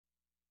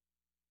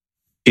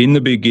In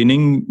the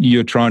beginning,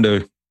 you're trying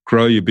to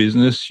grow your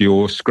business.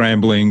 You're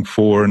scrambling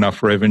for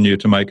enough revenue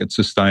to make it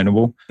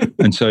sustainable.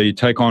 And so you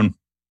take on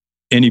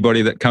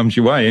anybody that comes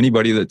your way,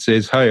 anybody that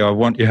says, hey, I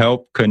want your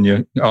help.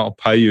 I'll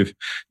pay you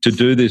to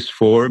do this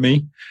for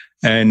me.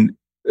 And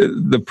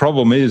the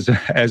problem is,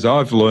 as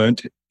I've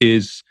learned,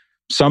 is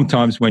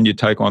sometimes when you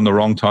take on the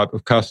wrong type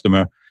of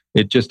customer,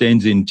 it just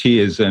ends in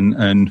tears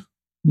and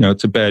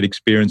it's a bad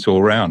experience all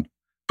around,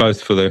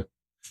 both for the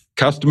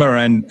customer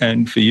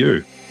and for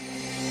you.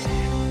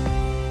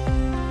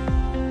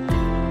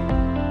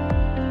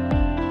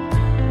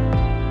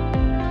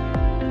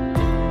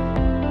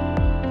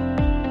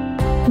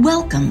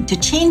 Welcome to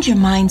Change Your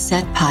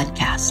Mindset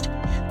podcast,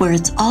 where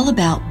it's all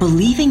about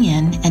believing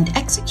in and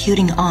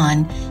executing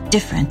on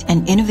different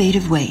and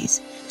innovative ways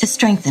to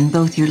strengthen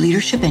both your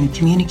leadership and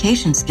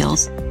communication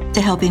skills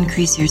to help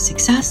increase your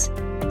success,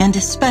 and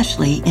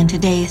especially in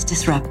today's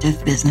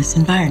disruptive business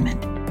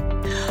environment.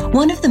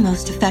 One of the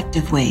most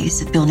effective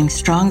ways of building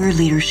stronger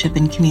leadership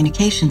and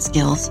communication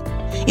skills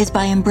is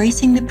by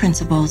embracing the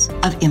principles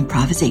of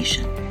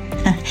improvisation.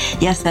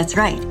 Yes, that's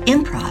right,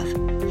 improv.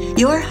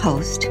 Your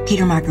host,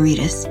 Peter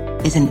Margaritis,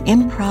 is an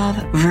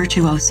improv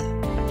virtuoso.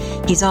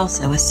 He's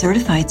also a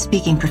certified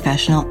speaking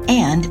professional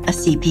and a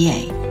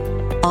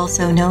CPA,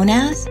 also known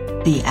as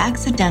the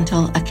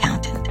Accidental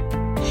Accountant.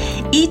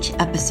 Each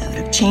episode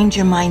of Change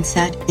Your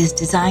Mindset is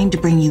designed to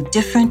bring you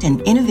different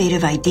and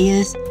innovative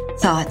ideas,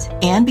 thoughts,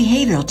 and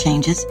behavioral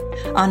changes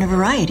on a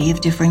variety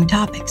of differing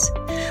topics,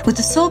 with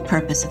the sole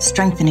purpose of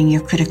strengthening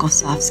your critical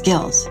soft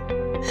skills.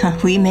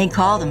 We may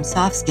call them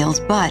soft skills,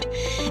 but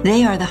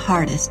they are the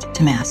hardest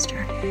to master.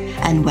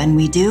 And when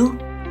we do,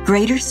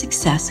 greater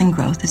success and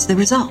growth is the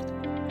result.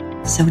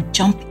 So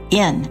jump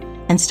in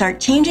and start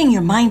changing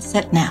your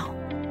mindset now.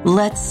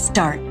 Let's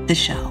start the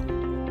show.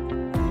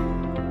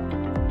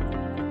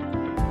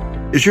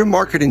 Is your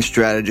marketing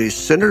strategy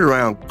centered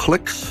around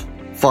clicks,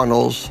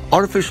 funnels,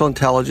 artificial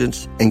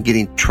intelligence, and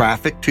getting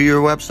traffic to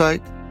your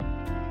website?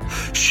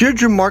 Should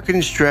your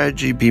marketing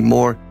strategy be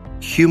more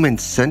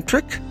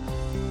human-centric?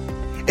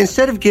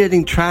 Instead of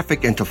getting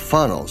traffic into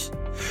funnels,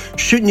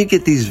 shouldn't you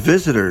get these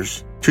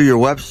visitors to your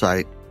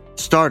website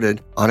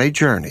started on a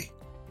journey?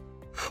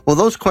 Well,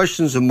 those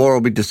questions and more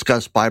will be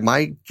discussed by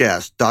my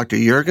guest, Dr.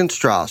 Jürgen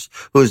Strauss,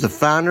 who is the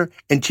founder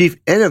and chief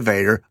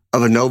innovator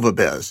of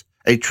InnovaBiz,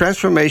 a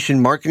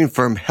transformation marketing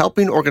firm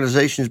helping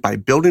organizations by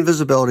building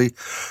visibility,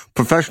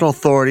 professional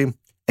authority,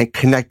 and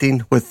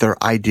connecting with their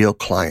ideal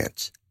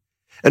clients.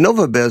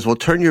 InnovaBiz will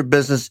turn your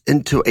business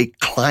into a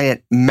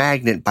client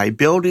magnet by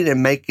building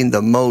and making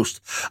the most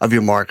of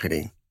your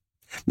marketing,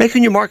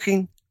 making your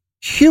marketing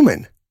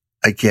human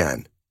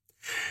again.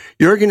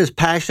 Jürgen is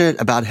passionate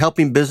about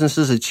helping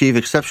businesses achieve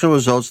exceptional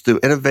results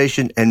through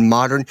innovation and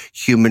modern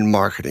human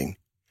marketing.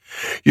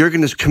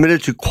 Jürgen is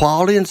committed to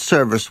quality and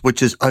service,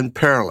 which is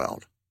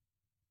unparalleled.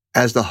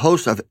 As the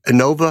host of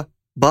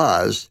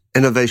InnovaBuzz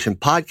Innovation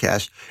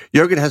Podcast,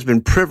 Jürgen has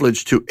been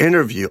privileged to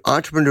interview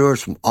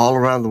entrepreneurs from all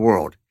around the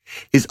world.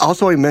 He's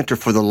also a mentor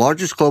for the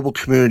largest global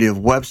community of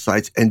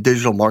websites and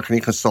digital marketing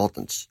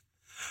consultants.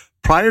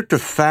 Prior to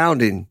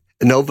founding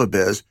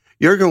InnovaBiz,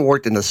 Jürgen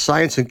worked in the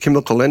science and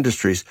chemical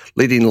industries,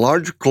 leading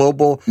large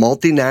global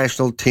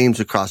multinational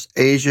teams across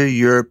Asia,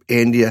 Europe,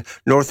 India,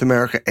 North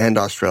America, and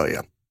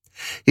Australia.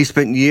 He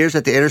spent years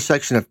at the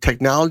intersection of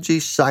technology,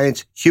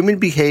 science, human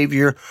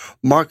behavior,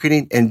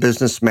 marketing, and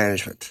business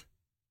management.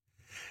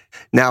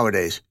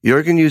 Nowadays,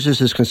 Jürgen uses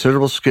his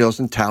considerable skills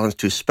and talents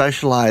to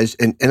specialize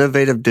in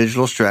innovative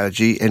digital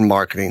strategy and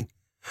marketing,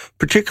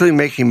 particularly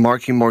making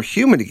marketing more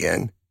human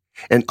again,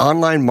 and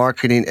online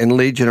marketing and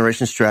lead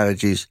generation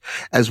strategies,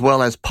 as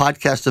well as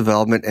podcast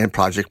development and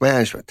project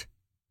management.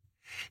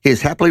 He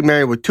is happily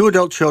married with 2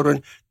 adult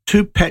children,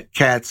 2 pet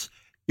cats.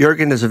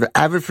 Jürgen is an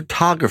avid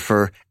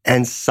photographer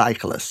and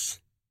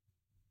cyclist.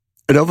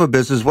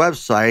 InnovaBiz's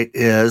website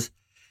is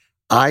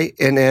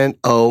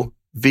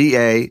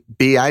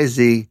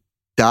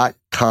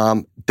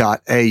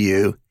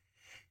innovabiz.com.au,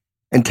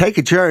 and take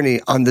a journey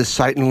on this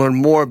site and learn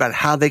more about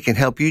how they can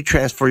help you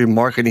transfer your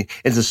marketing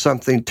into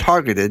something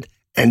targeted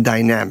and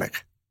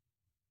dynamic.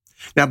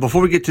 Now,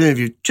 before we get to the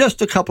interview,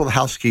 just a couple of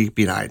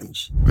housekeeping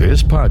items.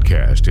 This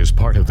podcast is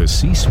part of the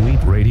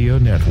C-Suite Radio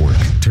Network,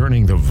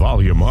 turning the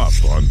volume up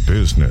on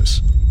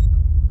business.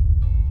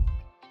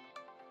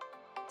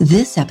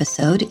 This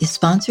episode is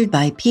sponsored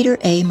by Peter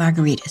A.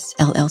 Margaritis,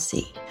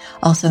 LLC,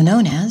 also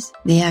known as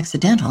the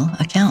Accidental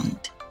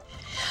Accountant.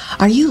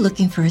 Are you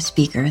looking for a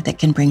speaker that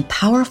can bring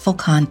powerful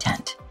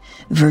content,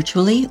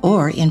 virtually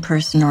or in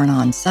person or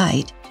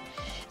on-site,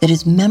 that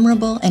is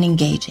memorable and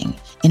engaging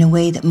in a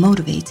way that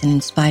motivates and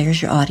inspires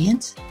your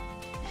audience?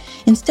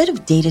 Instead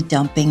of data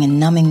dumping and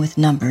numbing with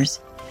numbers,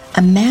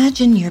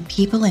 imagine your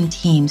people and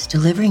teams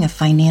delivering a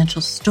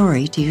financial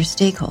story to your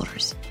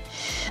stakeholders,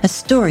 a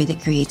story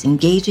that creates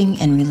engaging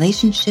and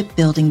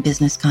relationship-building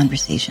business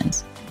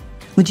conversations.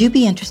 Would you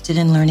be interested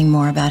in learning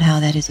more about how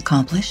that is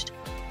accomplished?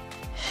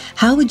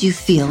 How would you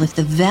feel if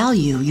the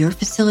value your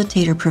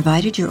facilitator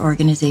provided your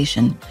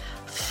organization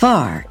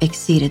far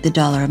exceeded the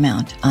dollar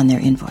amount on their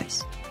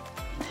invoice?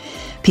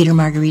 Peter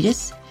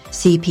Margaritis,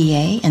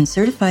 CPA and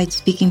certified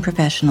speaking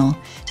professional,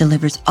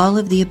 delivers all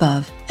of the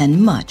above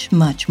and much,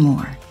 much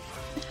more.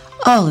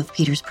 All of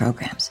Peter's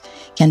programs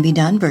can be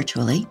done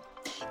virtually,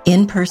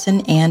 in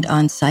person and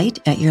on site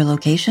at your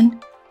location,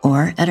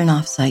 or at an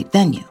off-site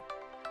venue.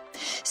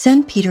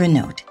 Send Peter a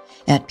note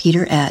at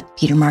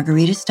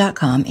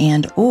peter@petermargaritis.com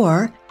and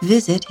or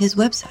visit his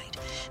website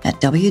at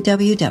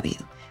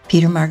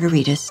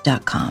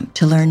www.petermargaritis.com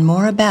to learn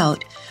more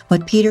about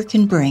what Peter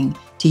can bring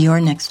to your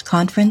next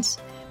conference,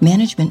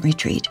 management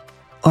retreat,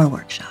 or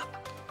workshop.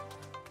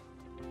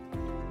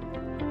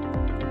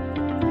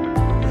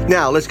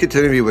 Now, let's get to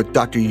the interview with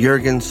Dr.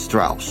 Jürgen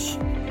Strauss.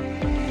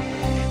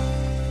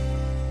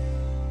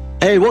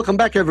 Hey, welcome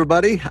back,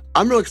 everybody.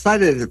 I'm real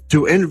excited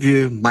to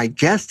interview my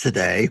guest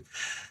today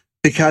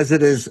because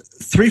it is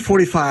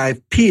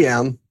 3:45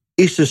 p.m.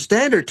 Eastern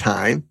Standard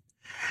Time,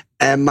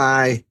 and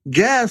my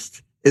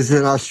guest is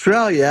in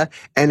Australia,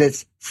 and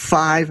it's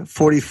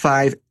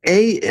 5:45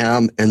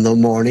 a.m. in the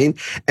morning.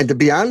 And to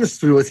be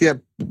honest with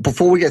you,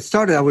 before we get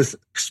started, I was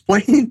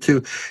explaining to,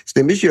 his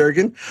name is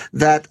Jürgen,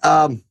 that,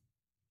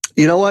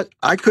 you know what?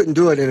 I couldn't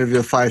do an interview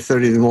at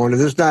 5:30 in the morning.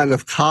 There's not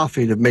enough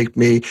coffee to make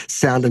me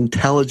sound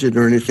intelligent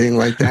or anything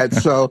like that.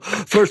 So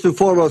first and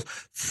foremost,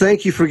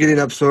 thank you for getting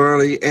up so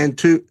early. And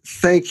two,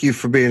 thank you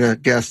for being a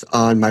guest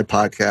on my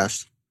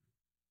podcast.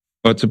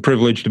 Well, it's a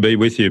privilege to be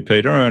with you,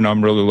 Peter, and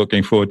I'm really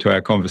looking forward to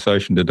our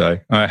conversation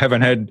today. I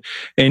haven't had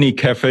any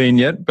caffeine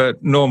yet,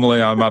 but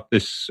normally I'm up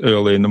this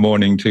early in the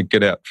morning to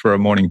get out for a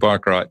morning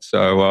bike ride.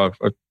 So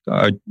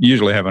I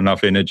usually have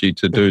enough energy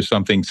to do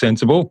something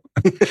sensible.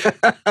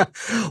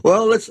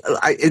 Well,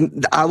 I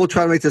will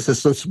try to make this as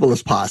sensible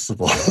as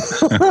possible.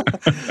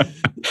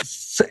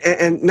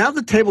 And now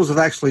the tables have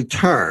actually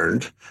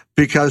turned,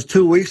 because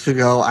 2 weeks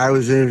ago I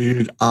was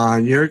interviewed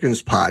on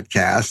Jürgen's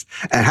podcast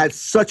and had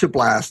such a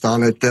blast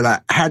on it that I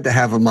had to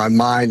have on my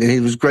mind, and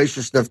he was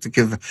gracious enough to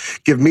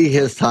give me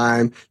his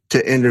time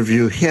to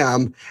interview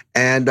him.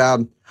 And I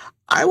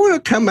want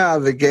to come out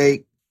of the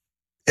gate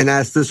and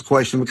ask this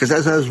question, because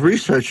as I was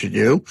researching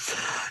you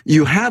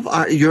have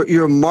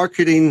you're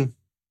marketing,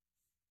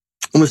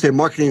 I'm going to say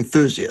marketing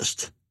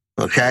enthusiast.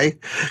 Okay,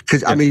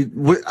 because I mean,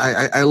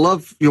 I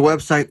love your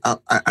website.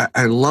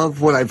 I love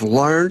what I've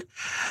learned,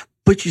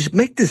 but you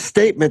make this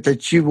statement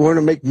that you want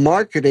to make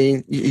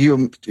marketing.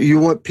 You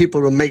want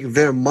people to make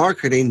their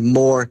marketing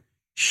more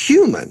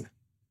human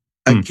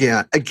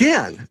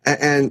again,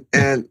 and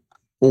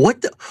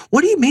what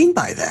do you mean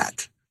by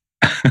that?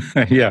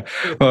 Yeah,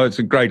 well, it's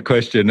a great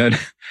question, and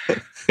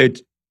it.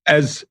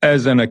 As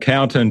an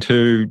accountant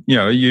who,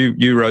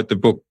 you wrote the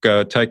book,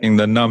 Taking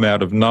the Numb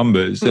Out of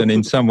Numbers, and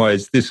in some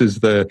ways this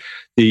is the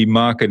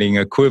marketing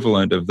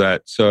equivalent of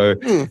that. So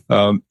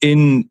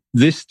in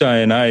this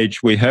day and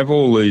age, we have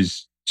all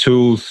these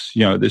tools,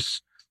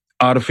 this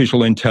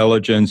artificial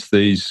intelligence,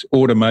 these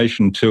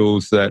automation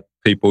tools that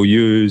people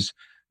use,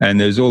 and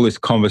there's all this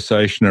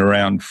conversation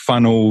around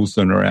funnels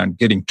and around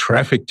getting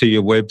traffic to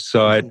your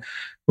website.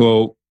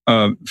 Well,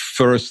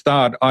 for a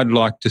start, I'd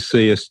like to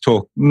see us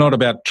talk not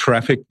about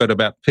traffic, but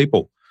about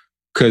people,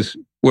 because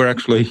we're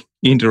actually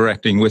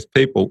interacting with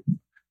people,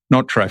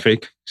 not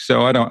traffic.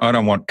 So I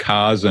don't want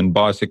cars and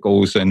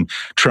bicycles and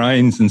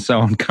trains and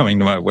so on coming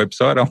to my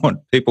website. I want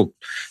people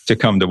to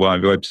come to my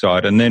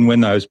website. And then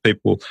when those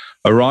people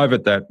arrive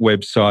at that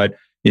website,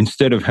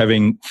 instead of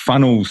having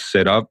funnels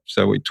set up,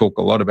 so we talk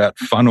a lot about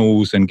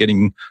funnels and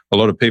getting a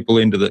lot of people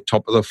into the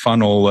top of the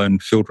funnel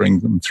and filtering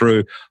them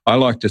through, I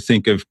like to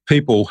think of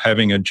people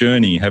having a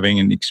journey, having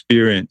an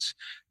experience.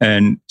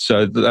 And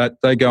so that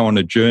they go on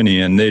a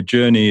journey, and their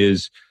journey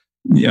is,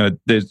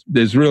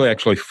 there's really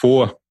actually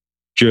 4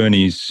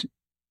 journeys,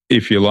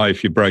 if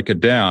you break it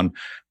down.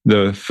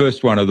 The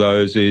first one of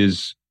those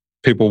is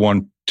people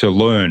want to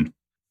learn,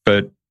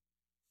 but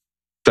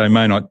they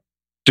may not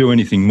do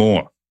anything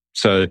more.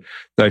 So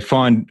they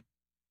find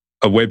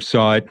a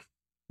website,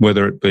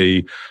 whether it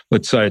be,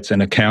 let's say it's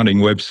an accounting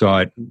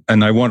website,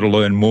 and they want to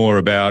learn more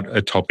about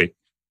a topic.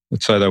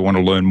 Let's say they want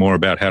to learn more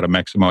about how to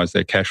maximize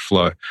their cash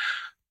flow.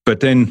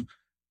 But then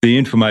the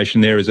information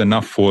there is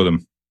enough for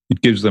them.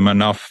 It gives them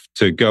enough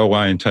to go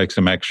away and take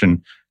some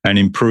action and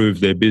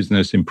improve their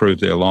business, improve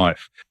their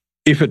life.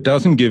 If it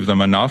doesn't give them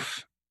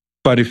enough,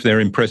 but if they're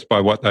impressed by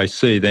what they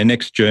see, their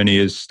next journey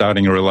is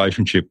starting a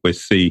relationship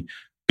with the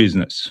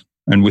business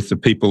and with the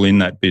people in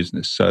that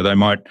business. So they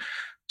might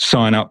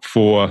sign up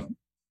for,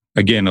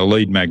 again, a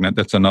lead magnet.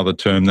 That's another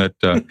term that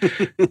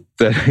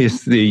that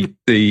is the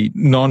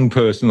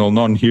non-personal,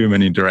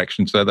 non-human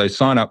interaction. So they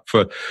sign up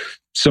for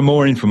some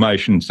more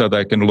information so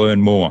they can learn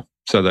more,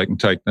 so they can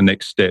take the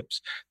next steps.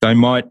 They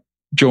might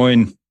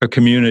join a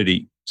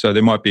community. So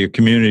there might be a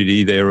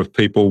community there of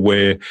people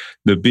where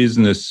the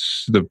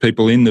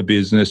people in the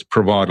business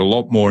provide a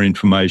lot more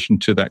information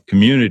to that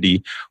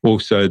community.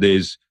 Also,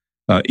 there's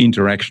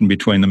interaction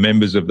between the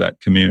members of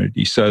that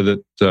community, so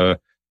that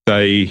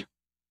they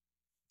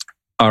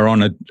are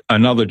on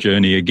another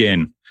journey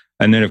again.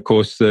 And then, of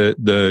course,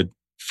 the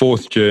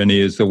 4th journey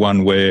is the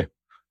one where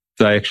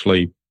they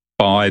actually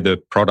buy the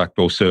product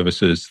or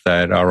services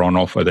that are on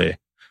offer there.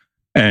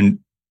 And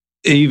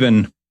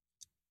even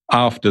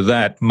after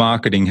that,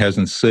 marketing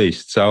hasn't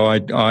ceased. So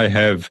I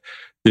have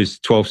this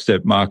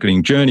 12-step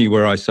marketing journey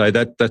where I say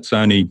that's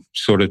only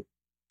sort of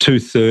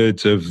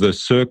 2/3 of the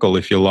circle,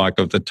 if you like,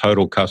 of the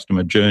total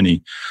customer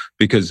journey.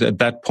 Because at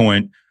that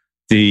point,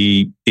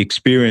 the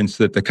experience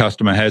that the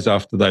customer has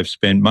after they've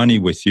spent money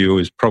with you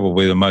is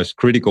probably the most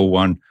critical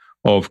one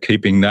of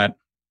keeping that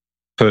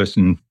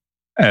person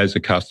as a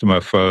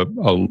customer for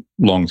a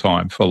long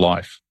time, for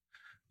life.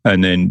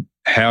 And then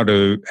how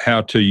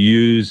to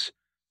use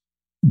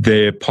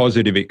their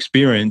positive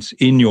experience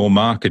in your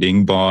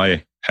marketing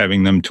by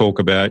having them talk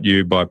about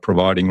you, by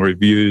providing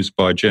reviews,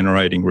 by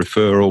generating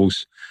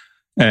referrals,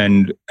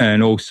 and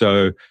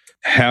also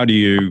how do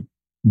you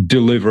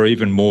deliver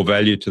even more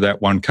value to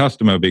that one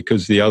customer?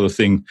 Because the other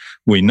thing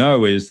we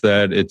know is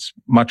that it's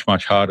much,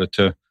 much harder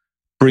to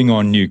bring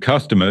on new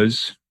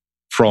customers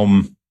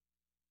from,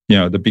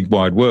 the big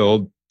wide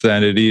world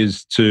than it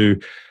is to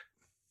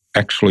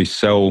actually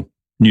sell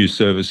new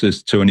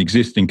services to an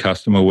existing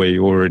customer where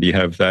you already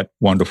have that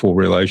wonderful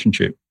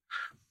relationship.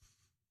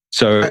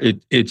 So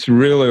it's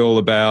really all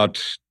about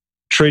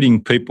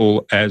treating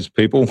people as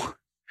people,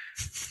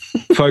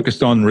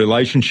 focused on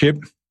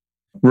relationship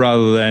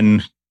rather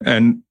than,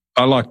 and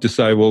I like to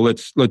say, well,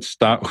 let's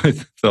start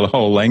with the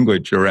whole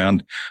language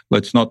around,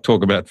 let's not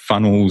talk about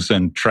funnels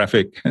and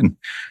traffic, and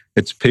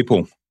it's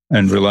people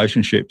and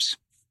relationships.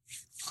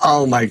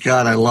 Oh my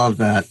God, I love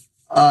that.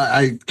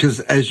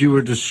 Because as you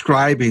were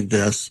describing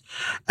this,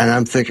 and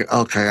I'm thinking,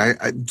 okay,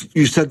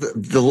 you said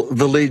the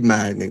lead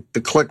magnet,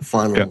 the click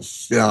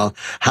funnels,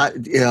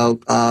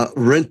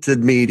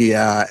 rented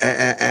media,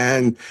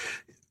 and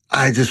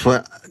I just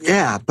went,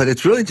 yeah, but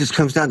it really just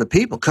comes down to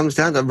people, comes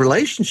down to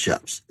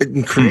relationships,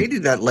 and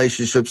creating that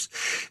relationships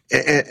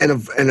in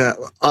an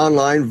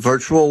online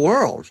virtual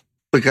world.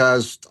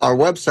 Because our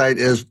website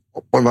is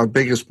one of our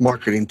biggest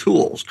marketing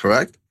tools,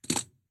 correct?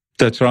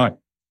 That's right.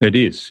 It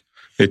is.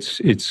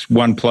 It's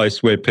one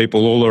place where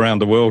people all around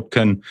the world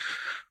can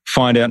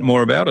find out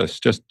more about us,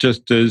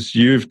 just as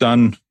you've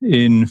done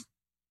in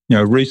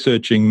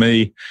researching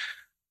me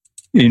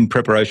in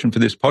preparation for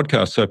this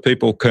podcast. So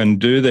people can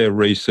do their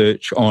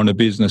research on a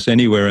business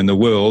anywhere in the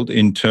world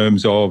in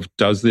terms of,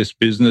 does this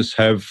business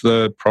have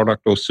the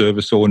product or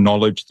service or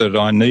knowledge that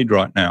I need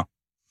right now?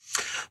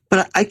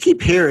 But I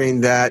keep hearing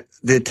that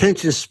the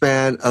attention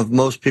span of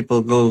most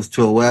people who go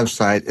to a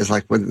website is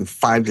like within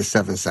 5 to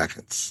 7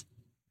 seconds.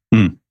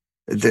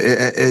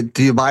 Do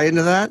you buy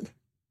into that?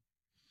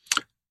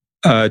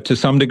 To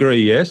some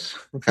degree, yes.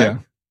 Okay. Yeah.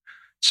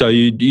 So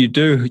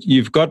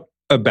you've got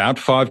about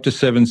 5 to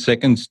 7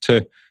 seconds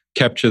to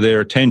capture their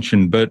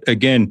attention. But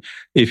again,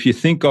 if you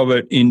think of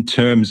it in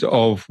terms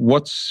of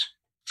what's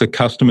the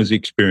customer's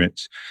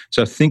experience.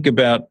 So think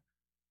about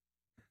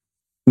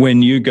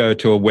when you go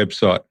to a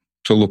website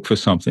to look for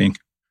something.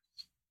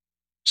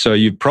 So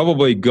you've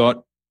probably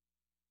got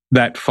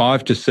that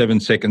 5 to 7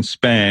 second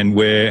span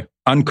where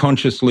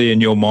unconsciously in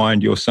your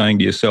mind, you're saying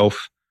to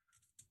yourself,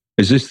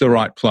 is this the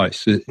right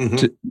place?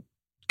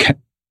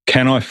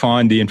 Can I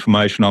find the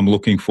information I'm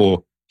looking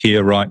for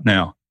here right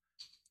now?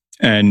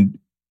 And,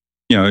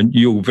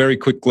 you'll very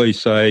quickly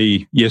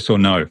say yes or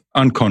no,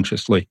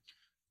 unconsciously.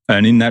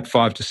 And in that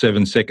 5 to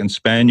 7 second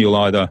span, you'll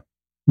either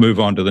move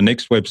on to the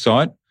next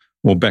website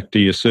or back to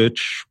your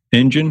search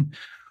engine,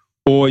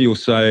 or you'll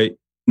say,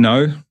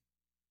 no,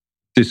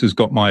 this has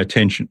got my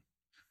attention.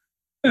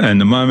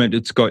 And the moment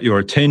it's got your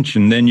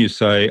attention, then you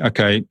say,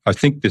 okay, I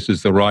think this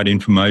is the right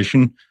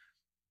information.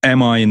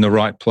 Am I in the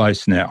right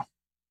place now?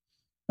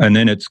 And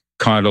then it's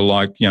kind of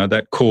like,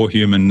 that core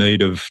human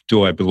need of,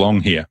 do I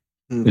belong here?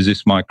 Is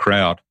this my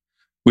crowd?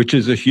 Which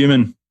is a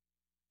human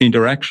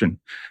interaction.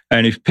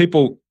 And if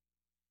people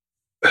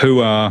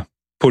who are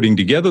putting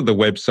together the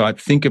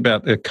website think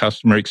about their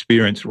customer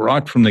experience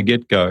right from the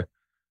get-go,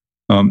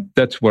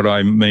 that's what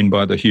I mean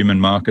by the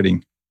human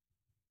marketing.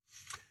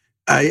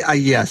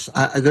 Yes,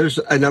 there's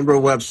a number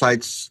of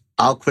websites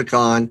I'll click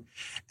on,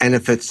 and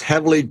if it's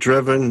heavily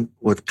driven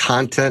with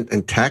content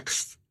and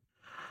text,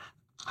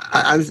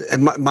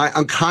 my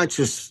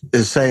unconscious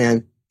is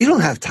saying, you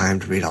don't have time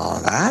to read all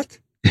of that.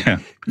 Yeah.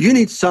 You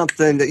need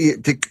something that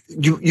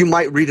you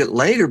might read it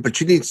later, but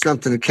you need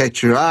something to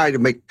catch your eye to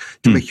make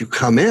you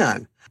come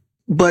in.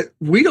 But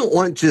we don't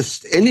want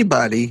just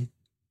anybody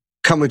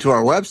coming to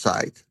our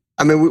website.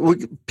 I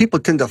mean, people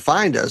tend to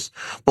find us,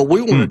 but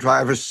we want to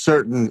drive a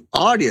certain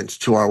audience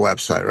to our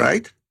website,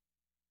 right?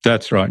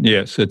 That's right.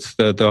 Yes, it's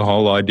the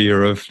whole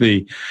idea of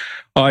the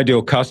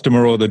ideal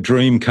customer or the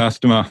dream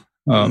customer.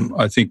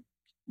 I think,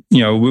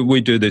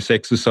 we do this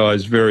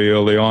exercise very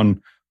early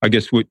on. I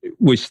guess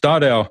we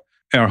start our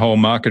whole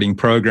marketing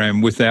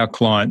program with our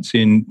clients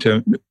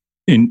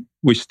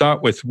we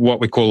start with what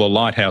we call a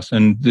lighthouse,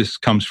 and this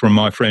comes from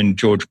my friend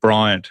George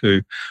Bryant,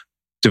 who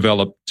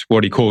developed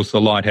what he calls the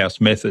lighthouse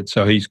method.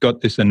 So he's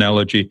got this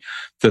analogy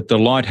that the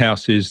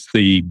lighthouse is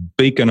the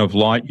beacon of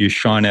light you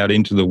shine out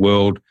into the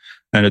world,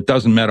 and it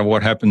doesn't matter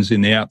what happens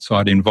in the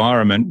outside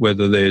environment,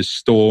 whether there's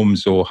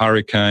storms or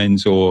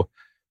hurricanes or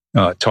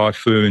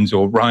typhoons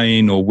or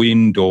rain or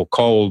wind or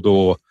cold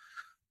or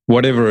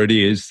whatever it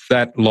is,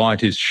 that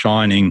light is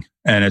shining,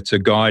 and it's a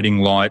guiding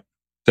light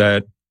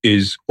that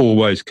is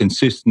always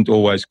consistent,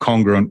 always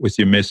congruent with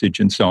your message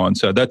and so on.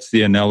 So that's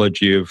the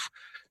analogy of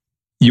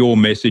your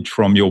message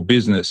from your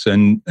business.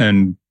 And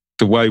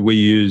the way we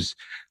use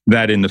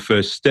that in the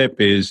first step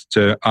is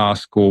to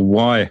ask, well,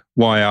 why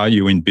are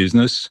you in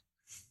business?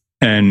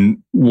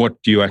 And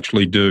what do you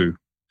actually do?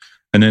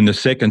 And then the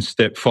second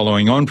step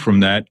following on from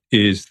that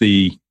is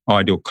the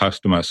ideal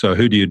customer. So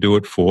who do you do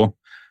it for?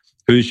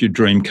 Who's your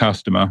dream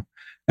customer?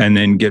 And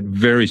then get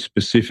very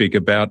specific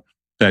about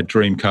that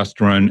dream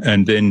customer.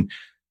 And then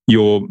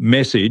your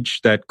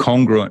message, that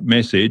congruent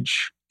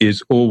message,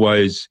 is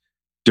always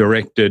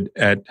directed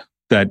at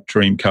that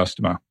dream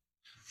customer.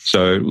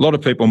 So a lot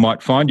of people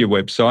might find your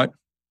website,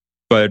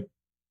 but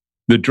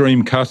the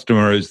dream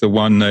customer is the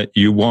one that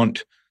you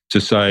want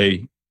to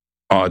say,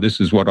 oh,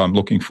 this is what I'm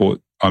looking for.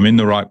 I'm in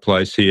the right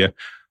place here.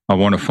 I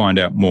want to find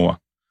out more.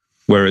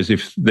 Whereas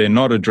if they're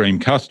not a dream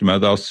customer,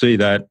 they'll see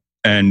that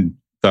and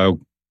they'll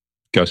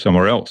go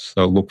somewhere else.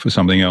 They'll look for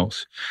something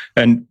else.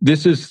 And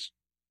this is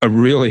a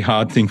really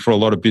hard thing for a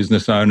lot of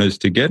business owners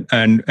to get.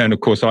 And of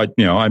course, I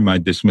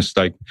made this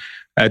mistake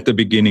at the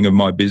beginning of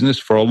my business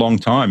for a long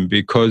time,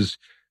 because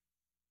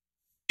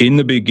in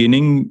the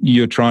beginning,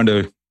 you're trying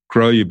to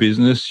grow your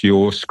business.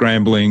 You're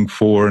scrambling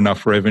for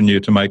enough revenue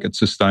to make it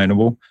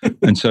sustainable.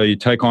 And so you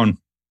take on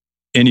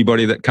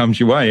anybody that comes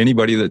your way,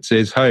 anybody that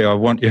says, hey, I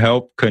want your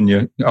help.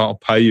 I'll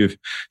pay you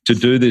to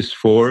do this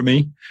for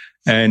me.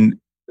 And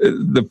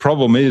the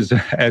problem is,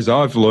 as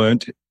I've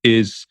learned,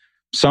 is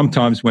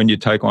sometimes when you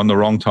take on the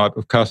wrong type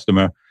of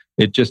customer,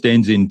 it just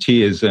ends in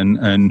tears,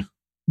 and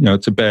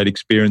it's a bad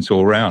experience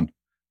all around,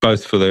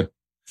 both for the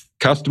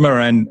customer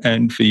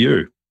and for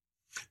you.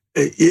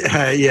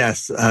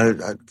 Yes.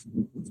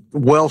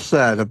 Well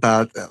said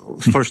about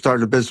first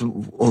starting a business.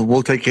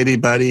 We'll take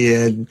anybody,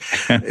 and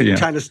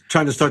trying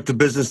to start the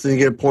business, and you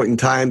get a point in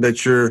time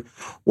that you're,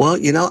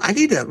 I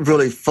need to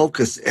really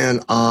focus in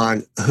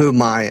on who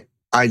my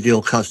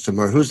ideal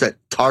customer, who's that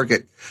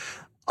target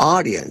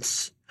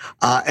audience.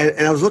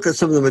 And I was looking at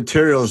some of the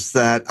materials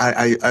that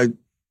I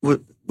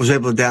was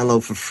able to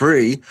download for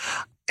free,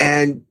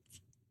 and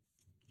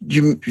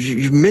you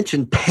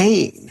mentioned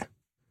pain.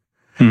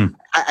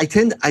 I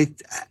tend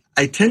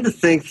to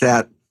think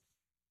that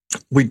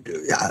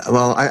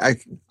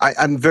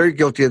I'm very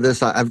guilty of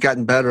this. I've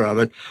gotten better of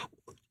it.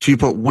 To your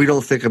point, we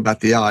don't think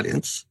about the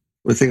audience.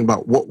 We think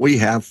about what we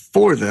have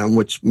for them,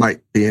 which might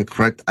be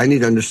incorrect. I need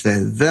to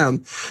understand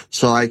them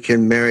so I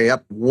can marry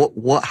up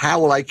how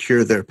will I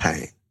cure their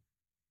pain?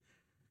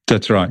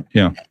 That's right.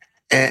 Yeah.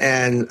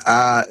 And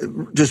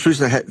just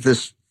recently, I had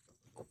this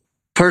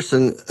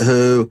person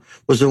who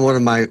was in one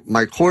of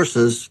my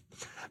courses.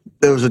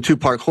 There was a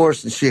 2-part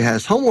course, and she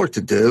has homework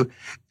to do,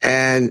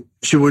 and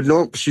she would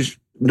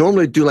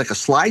normally do like a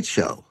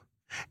slideshow,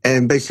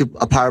 and basically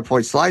a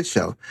PowerPoint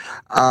slideshow,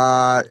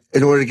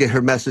 in order to get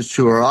her message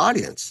to her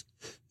audience.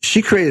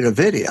 She created a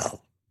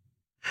video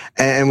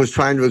and was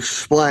trying to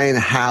explain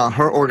how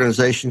her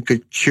organization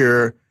could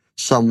cure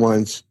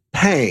someone's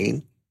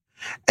pain,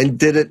 and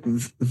did it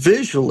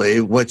visually,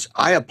 which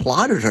I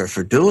applauded her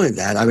for doing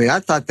that. I mean, I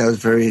thought that was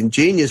very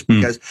ingenious,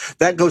 because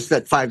that goes to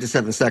that 5 to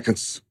 7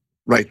 seconds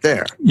right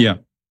there. Yeah.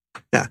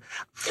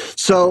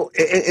 So,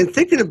 in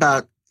thinking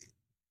about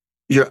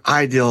your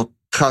ideal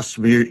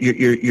customer,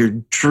 your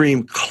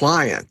dream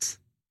client,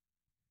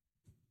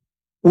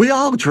 we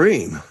all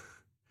dream,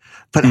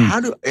 but how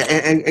do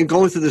and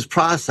going through this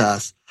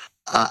process,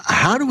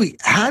 how do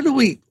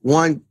we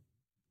one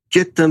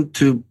get them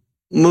to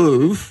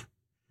move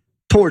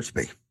towards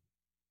me?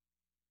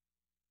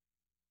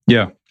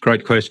 Yeah,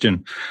 great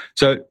question.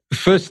 So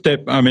first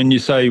step, you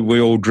say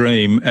we all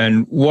dream,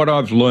 and what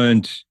I've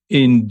learned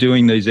in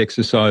doing these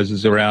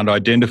exercises around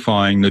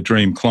identifying the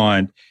dream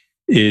client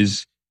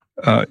is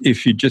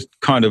if you just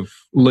kind of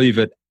leave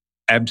it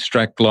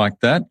abstract like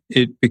that,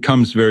 it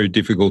becomes very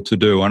difficult to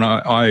do. And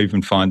I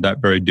even find that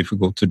very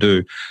difficult to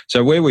do.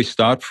 So where we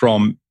start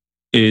from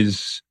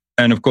is,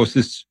 and of course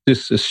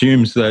this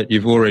assumes that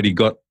you've already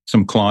got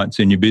some clients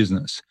in your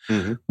business.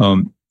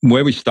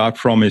 Where we start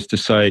from is to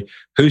say,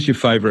 who's your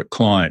favorite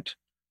client?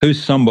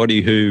 Who's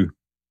somebody who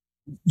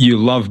you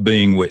love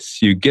being with?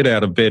 You get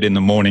out of bed in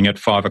the morning at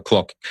 5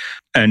 o'clock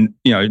and,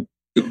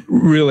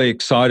 really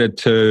excited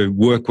to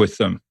work with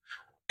them.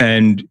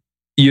 And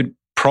you'd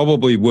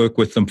probably work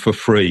with them for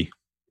free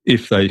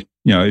if they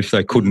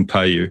couldn't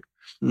pay you.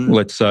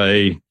 Let's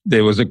say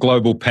there was a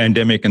global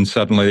pandemic and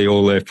suddenly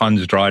all their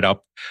funds dried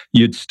up.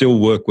 You'd still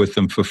work with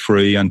them for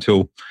free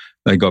until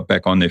they got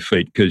back on their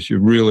feet, because you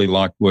really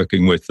like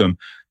working with them.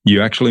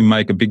 You actually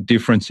make a big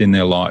difference in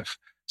their life.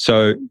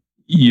 So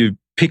you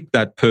pick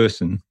that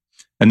person,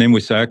 and then we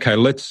say, okay,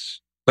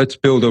 let's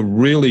build a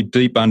really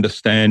deep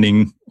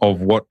understanding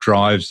of what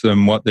drives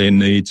them, what their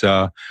needs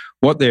are,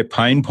 what their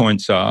pain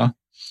points are,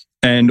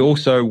 and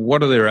also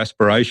what are their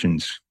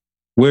aspirations?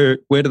 Where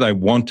do they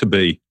want to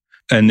be?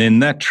 And then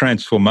that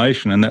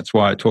transformation, and that's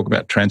why I talk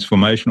about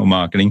transformational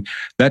marketing,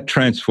 that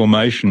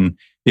transformation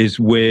is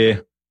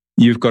where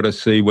you've got to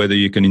see whether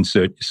you can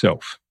insert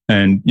yourself.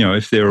 And,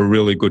 if they're a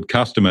really good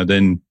customer,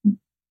 then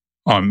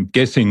I'm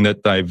guessing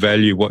that they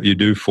value what you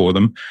do for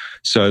them,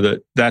 so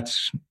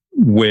that's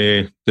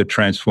where the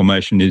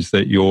transformation is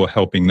that you're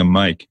helping them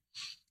make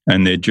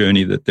and their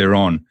journey that they're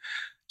on.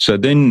 So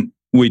then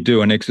we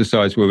do an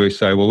exercise where we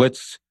say, well,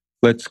 let's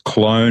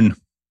clone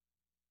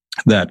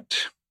that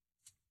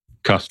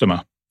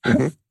customer,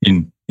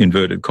 in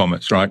inverted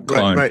commas, right?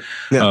 Clone. Right.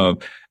 Yeah.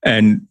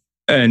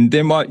 And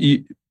there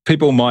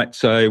people might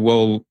say,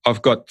 well,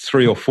 I've got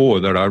 3 or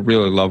 4 that I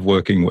really love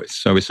working with.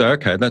 So we say,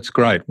 okay, that's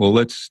great. Well,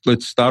 let's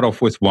start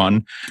off with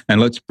one, and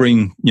let's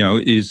bring,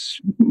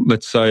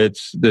 let's say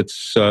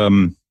it's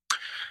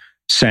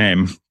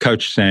Sam,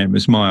 Coach Sam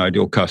is my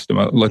ideal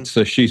customer. Let's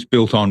say she's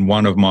built on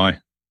one of my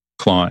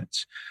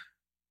clients.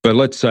 But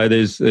let's say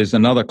there's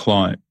another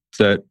client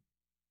that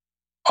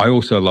I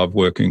also love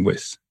working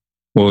with.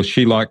 Well, is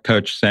she like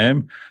Coach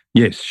Sam?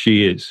 Yes,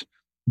 she is.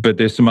 But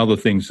there's some other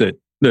things that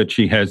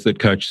she has that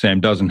Coach Sam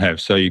doesn't have.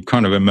 So you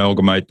kind of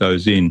amalgamate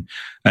those in.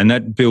 And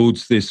that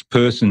builds this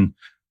person,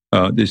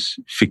 this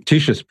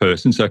fictitious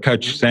person. So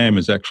Coach Sam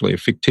is actually a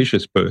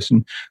fictitious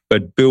person,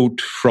 but built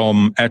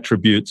from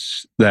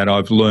attributes that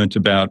I've learnt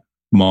about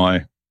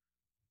my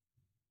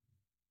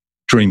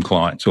dream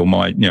clients, or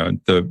my,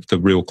 the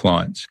real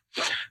clients.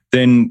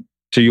 Then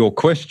to your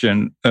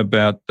question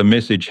about the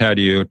message, how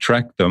do you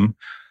attract them?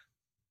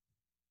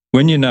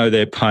 When you know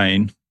their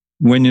pain,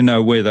 when you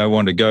know where they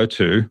want to go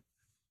to,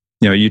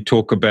 you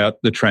talk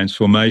about the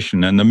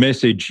transformation, and the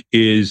message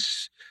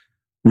is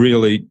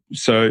really,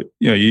 so,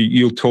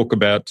 you'll talk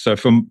about, so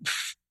from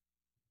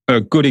a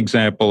good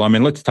example,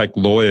 let's take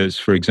lawyers,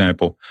 for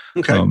example.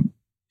 Okay.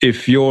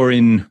 If you're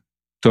in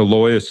the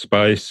lawyer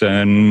space,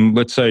 and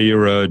let's say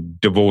you're a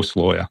divorce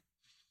lawyer,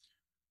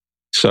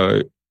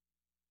 so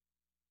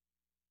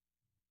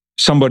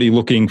somebody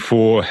looking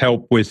for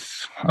help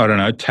with,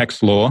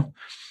 tax law,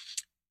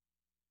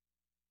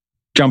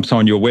 jumps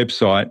on your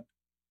website,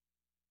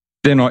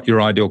 they're not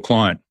your ideal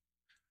client.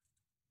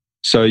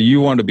 So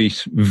you want to be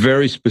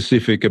very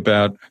specific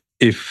about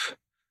if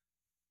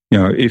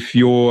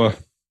you're,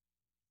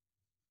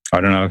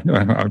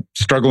 I'm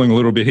struggling a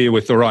little bit here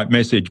with the right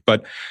message,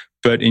 but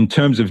in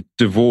terms of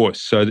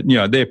divorce, so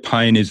their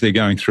pain is they're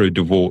going through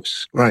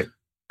divorce. Right.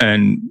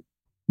 And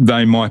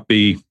they might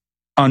be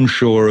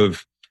unsure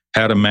of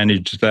how to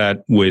manage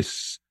that,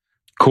 with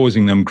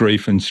causing them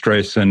grief and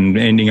stress and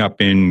ending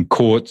up in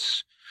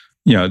courts.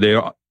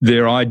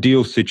 Their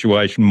ideal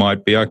situation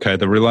might be, okay,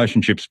 the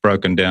relationship's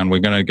broken down, we're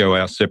going to go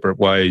our separate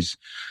ways,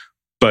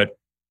 but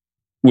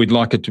we'd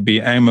like it to be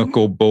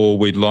amicable,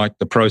 we'd like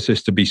the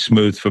process to be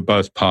smooth for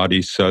both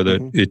parties, so that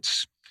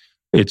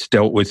it's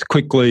dealt with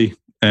quickly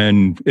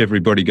and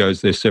everybody goes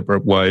their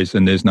separate ways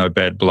and there's no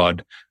bad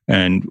blood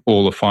and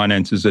all the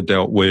finances are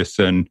dealt with,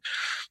 and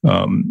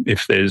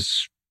if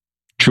there's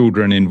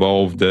children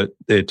involved, that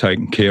they're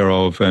taken care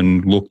of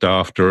and looked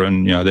after,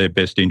 and their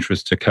best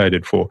interests are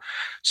catered for.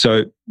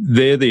 So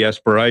they're the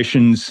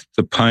aspirations.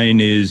 The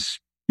pain is,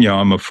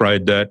 I'm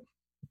afraid that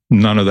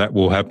none of that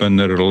will happen,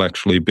 that it'll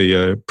actually be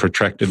a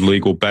protracted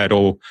legal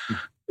battle.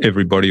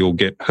 Everybody will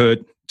get hurt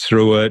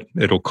through it.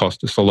 It'll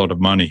cost us a lot of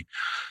money.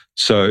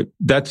 So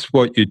that's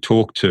what you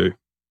talk to.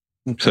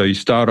 Okay. So you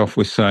start off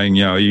with saying,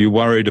 are you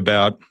worried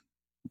about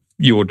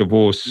your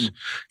divorce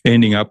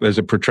ending up as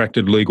a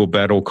protracted legal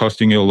battle,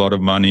 costing you a lot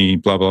of money,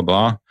 blah, blah,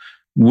 blah?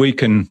 We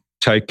can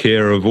take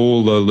care of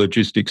all the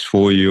logistics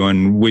for you,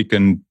 and we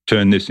can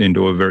turn this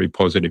into a very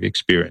positive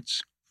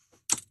experience.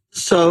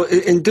 So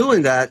in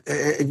doing that,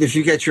 if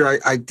you get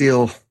your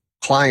ideal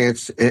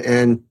clients,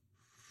 and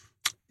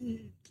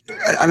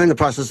I'm in the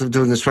process of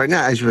doing this right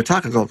now, as you were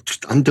talking,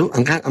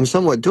 I'm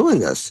somewhat doing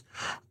this.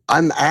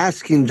 I'm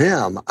asking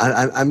them,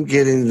 I'm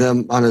getting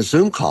them on a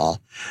Zoom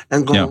call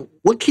and going,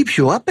 what keeps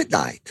you up at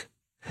night?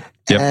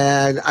 Yep.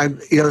 And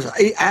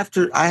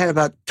after I had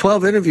about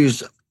 12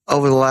 interviews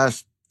over the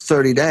last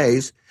 30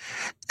 days,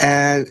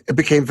 and it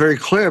became very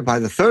clear by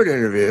the third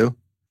interview,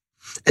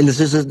 and this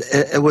isn't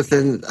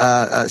within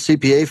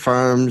CPA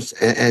firms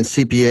and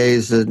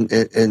CPAs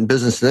and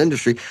business and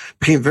industry,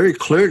 became very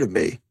clear to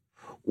me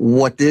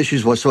what the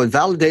issues was. So it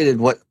validated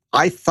what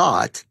I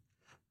thought,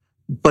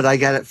 but I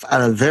got it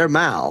out of their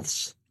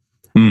mouths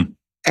and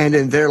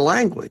in their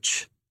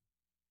language.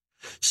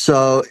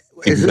 So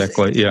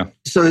exactly, yeah.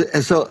 So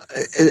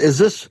is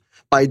this,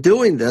 by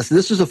doing this, and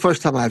this is the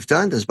first time I've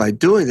done this, by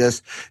doing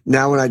this,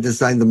 now when I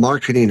design the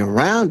marketing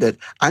around it,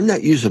 I'm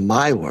not using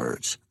my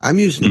words. I'm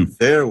using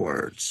their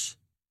words.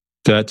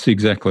 That's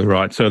exactly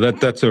right. So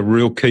that's a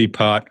real key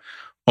part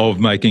of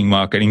making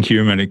marketing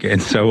human again.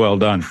 So well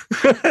done.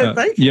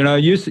 Thank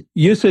you.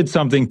 You said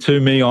something to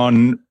me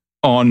on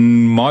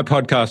my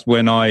podcast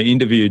when I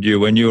interviewed you,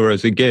 when you were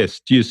as a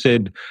guest. You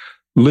said,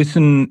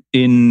 listen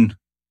in,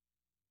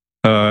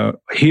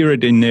 hear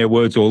it in their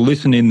words, or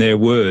listen in their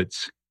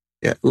words.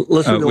 Yeah,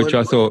 listen which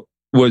I thought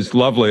was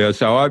lovely.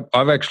 So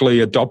I've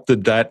actually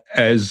adopted that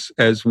as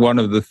one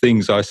of the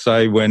things I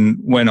say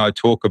when I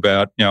talk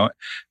about,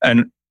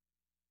 and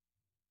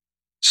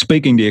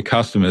speaking to your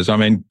customers. I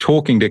mean,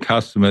 talking to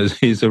customers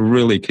is a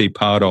really key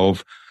part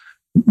of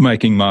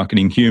making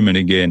marketing human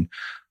again.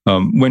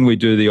 When we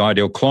do the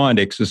ideal client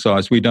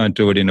exercise, we don't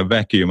do it in a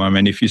vacuum. I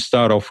mean, if you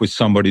start off with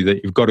somebody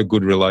that you've got a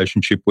good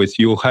relationship with,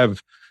 you'll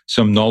have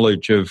some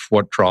knowledge of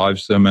what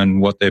drives them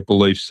and what their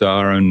beliefs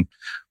are and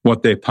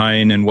what their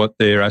pain and what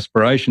their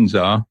aspirations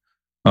are.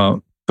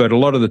 But a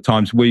lot of the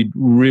times we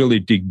really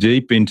dig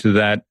deep into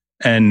that.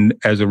 And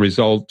as a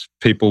result,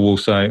 people will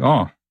say,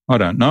 oh, I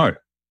don't know,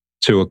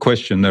 to a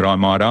question that I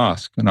might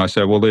ask. And I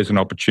say, well, there's an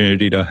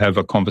opportunity to have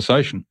a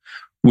conversation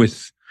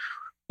with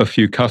a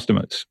few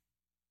customers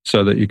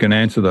so that you can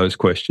answer those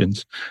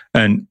questions.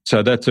 And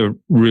so that's a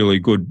really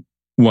good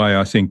way,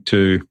 I think,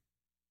 to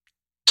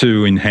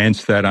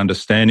enhance that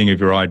understanding of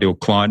your ideal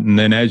client. And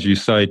then, as you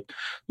say,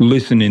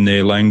 listen in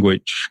their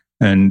language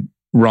and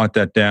write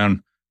that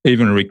down,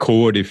 even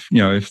record if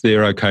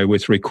they're okay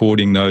with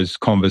recording those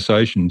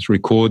conversations,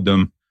 record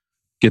them,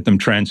 get them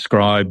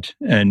transcribed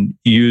and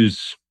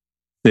use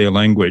their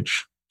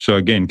language. So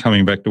again,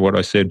 coming back to what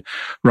I said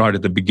right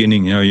at the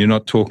beginning, you're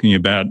not talking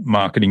about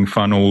marketing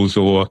funnels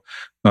or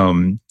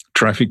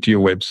traffic to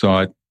your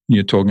website.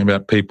 You're talking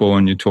about people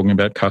and you're talking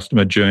about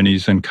customer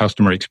journeys and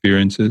customer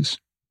experiences.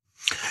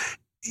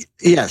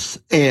 Yes,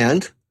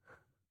 and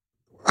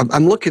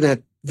I'm looking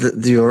at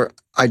your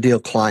ideal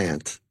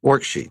client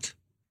worksheet.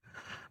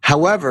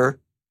 However,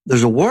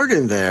 there's a word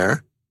in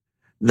there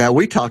that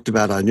we talked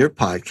about on your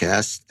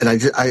podcast, and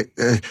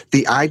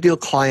the ideal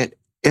client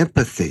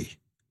empathy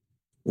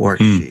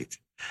worksheet.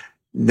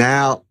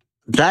 Now,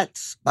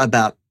 that's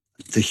about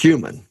the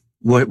human.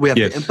 We have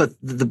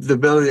the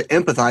ability to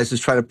empathize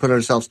is try to put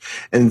ourselves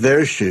in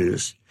their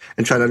shoes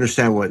and try to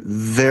understand what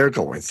they're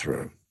going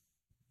through.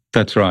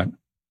 That's right.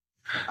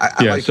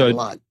 I like it a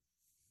lot.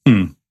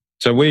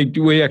 So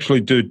we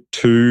actually do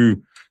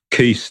 2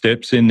 key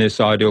steps in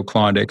this ideal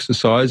client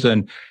exercise.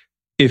 And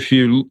if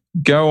you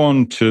go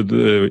on to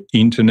the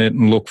internet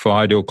and look for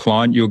ideal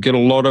client, you'll get a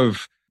lot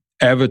of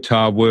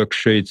avatar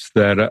worksheets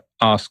that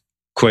ask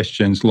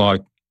questions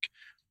like,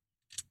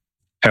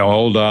 how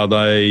old are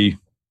they?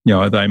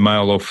 Are they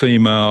male or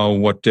female?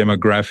 What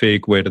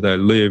demographic? Where do they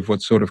live?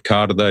 What sort of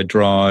car do they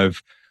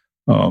drive?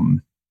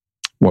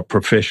 What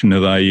profession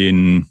are they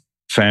in?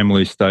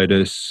 Family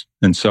status,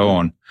 and so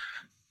on.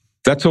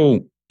 That's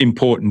all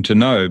important to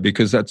know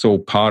because that's all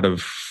part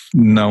of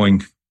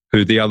knowing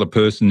who the other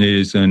person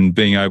is and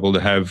being able to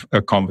have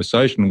a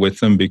conversation with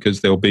them,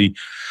 because there'll be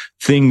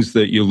things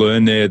that you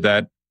learn there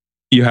that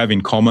you have in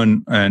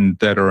common and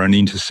that are an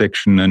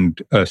intersection and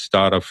a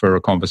starter for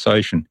a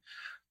conversation.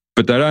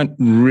 But they don't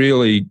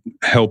really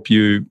help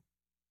you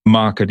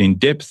market in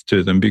depth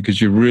to them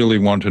because you really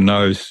want to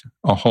know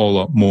a whole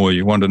lot more.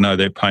 You want to know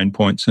their pain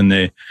points and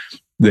their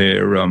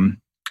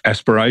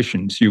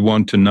aspirations. You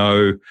want to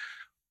know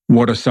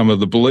what are some of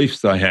the beliefs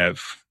they have.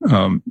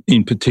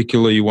 In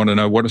particular, you want to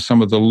know what are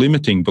some of the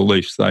limiting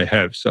beliefs they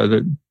have. So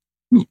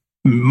that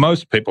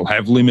most people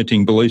have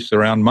limiting beliefs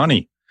around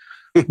money,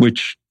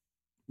 which,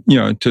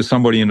 to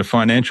somebody in the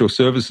financial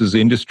services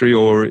industry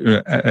or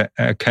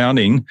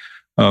accounting,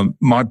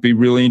 might be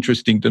really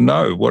interesting to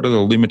know. What are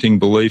the limiting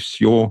beliefs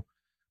your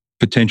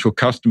potential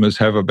customers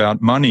have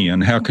about money,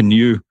 and how can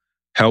you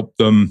help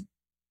them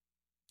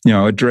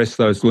address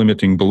those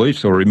limiting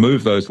beliefs or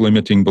remove those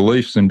limiting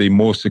beliefs and be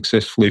more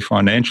successfully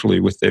financially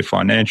with their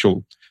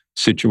financial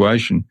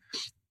situation.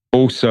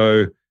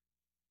 Also,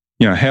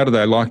 how do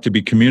they like to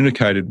be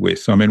communicated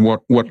with? I mean,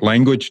 what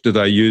language do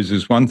they use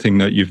is one thing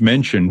that you've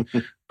mentioned,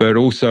 but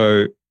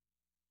also,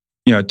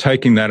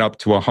 taking that up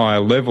to a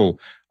higher level.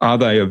 Are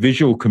they a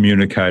visual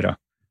communicator?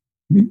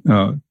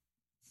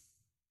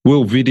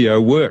 Will video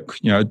work?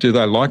 Do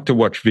they like to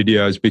watch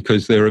videos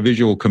because they're a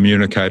visual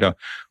communicator,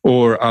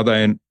 or are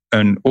they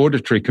an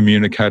auditory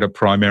communicator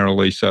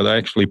primarily, so they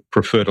actually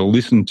prefer to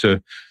listen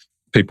to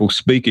people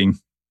speaking?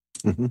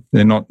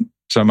 They're not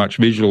so much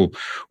visual.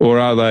 Or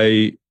are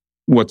they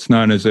what's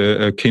known as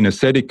a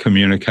kinesthetic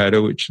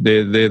communicator, which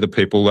they're the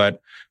people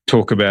that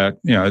talk about,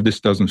 this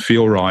doesn't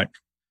feel right.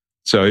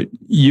 So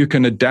you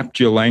can adapt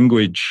your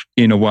language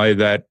in a way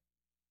that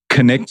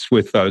connects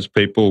with those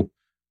people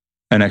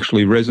and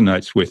actually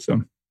resonates with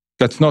them.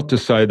 That's not to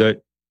say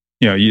that,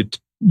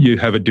 you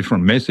have a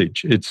different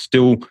message. It's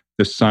still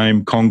the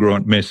same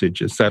congruent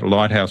message. It's that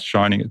lighthouse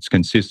shining its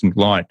consistent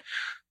light.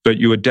 But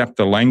you adapt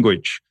the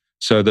language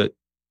so that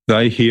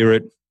they hear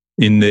it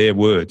in their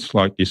words,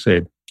 like you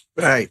said.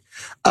 Right.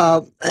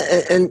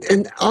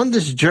 And on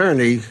this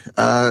journey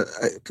that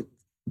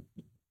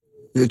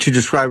you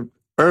described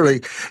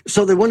early,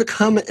 so they want to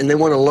come and they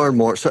want to learn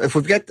more. So if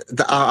we've got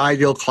our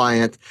ideal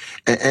client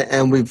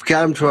and we've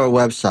got them to our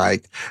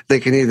website,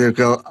 they can either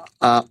go,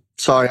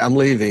 sorry, I'm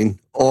leaving,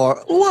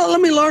 or, well, let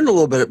me learn a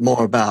little bit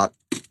more about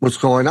what's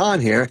going on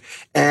here.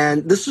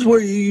 And this is where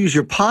you use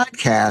your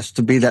podcast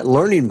to be that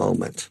learning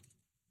moment.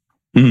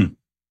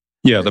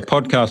 Yeah, the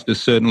podcast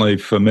is certainly,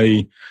 for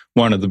me,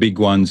 one of the big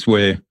ones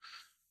where,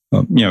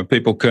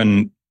 people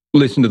can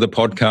listen to the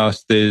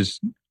podcast.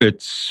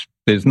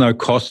 There's no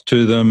cost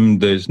to them.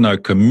 There's no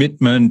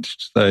commitment.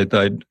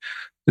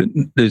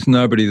 There's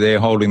nobody there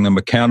holding them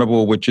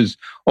accountable, which is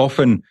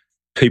often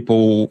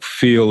people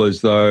feel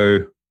as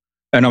though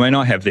And I mean,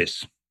 I have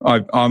this.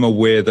 I'm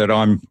aware that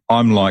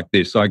I'm like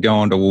this. I go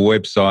onto a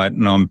website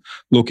and I'm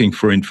looking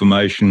for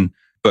information,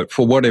 but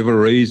for whatever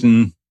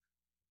reason,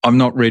 I'm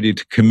not ready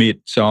to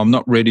commit. So I'm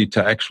not ready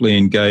to actually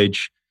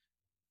engage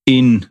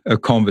in a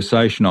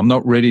conversation. I'm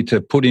not ready to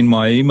put in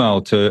my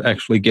email to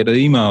actually get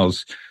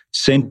emails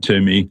sent to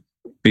me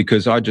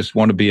because I just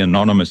want to be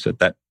anonymous at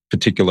that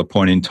particular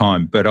point in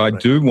time. But I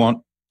do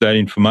want that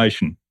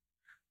information.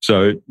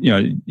 So,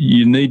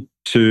 you need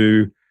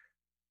to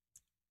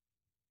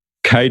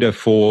cater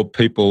for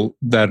people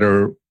that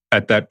are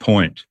at that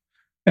point.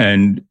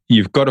 And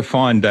you've got to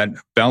find that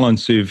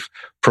balance of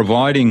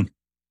providing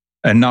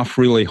enough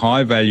really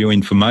high value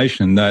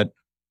information that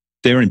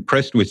they're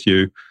impressed with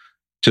you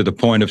to the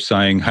point of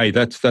saying, hey,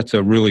 that's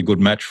a really good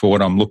match for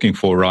what I'm looking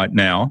for right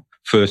now,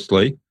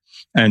 firstly.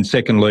 And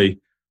secondly,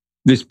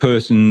 this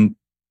person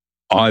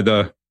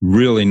either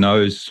really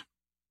knows,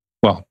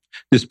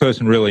 this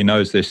person really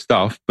knows their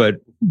stuff,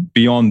 but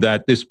beyond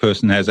that, this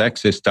person has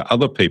access to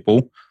other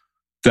people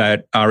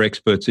that are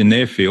experts in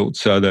their field,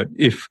 so that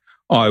if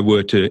I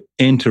were to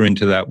enter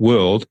into that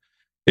world,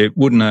 it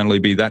wouldn't only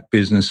be that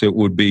business, it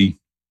would be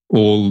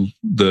all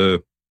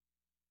the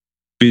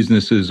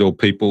businesses or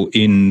people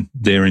in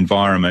their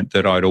environment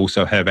that I'd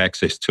also have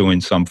access to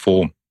in some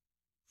form.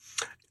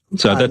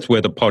 So that's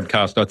where the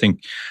podcast, I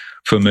think,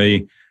 for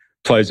me,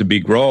 plays a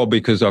big role,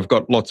 because I've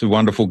got lots of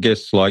wonderful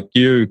guests like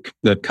you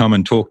that come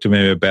and talk to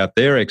me about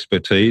their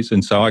expertise,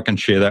 and so I can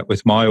share that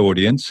with my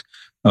audience.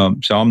 So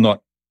I'm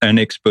not an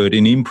expert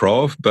in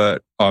improv,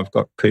 but I've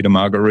got Peter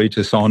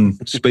Margaritis on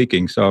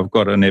speaking. So I've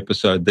got an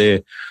episode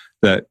there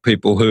that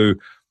people who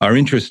are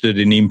interested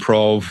in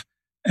improv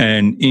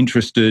and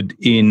interested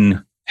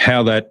in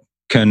how that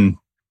can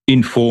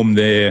inform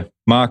their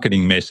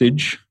marketing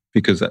message,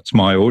 because that's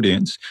my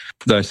audience,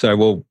 they say,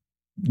 well,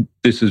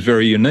 this is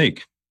very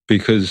unique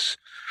because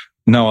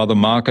no other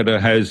marketer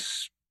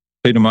has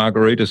Peter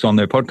Margaritis on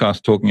their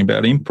podcast talking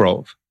about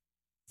improv.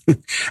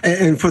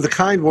 And for the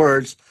kind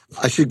words,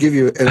 I should give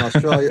you an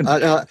Australian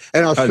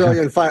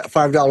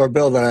 $5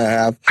 bill that I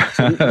have.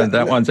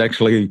 That one's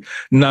actually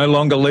no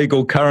longer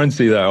legal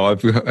currency, though,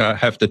 I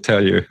have to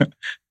tell you.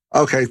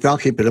 Okay, I'll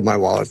keep it in my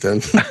wallet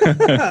then.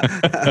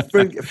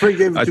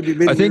 Forgive to be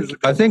many years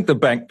ago. I think the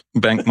bank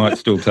might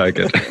still take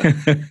it.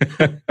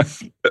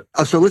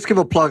 So let's give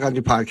a plug on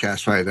your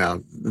podcast right now.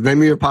 The name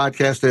of your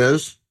podcast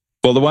is?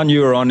 Well, the one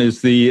you were on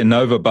is the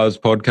Innova Buzz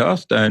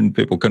podcast, and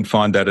people can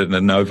find that at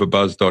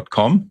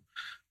innovabuzz.com.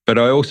 But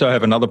I also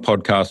have another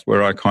podcast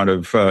where I kind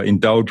of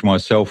indulge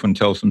myself and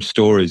tell some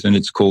stories, and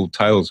it's called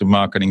Tales of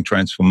Marketing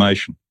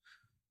Transformation.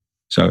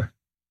 So,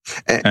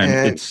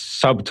 and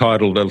it's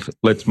subtitled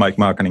 "Let's Make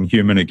Marketing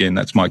Human Again."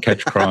 That's my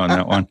catch cry on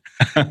that one.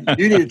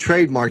 You need to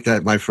trademark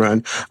that, my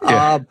friend.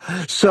 Yeah.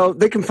 So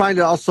they can find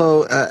it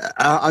also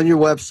on your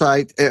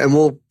website,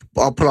 and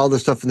I'll put all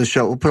this stuff in the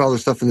show. We'll put all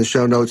this stuff in the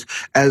show notes,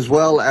 as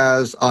well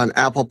as on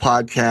Apple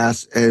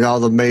Podcasts and all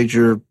the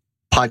major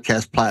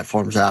podcast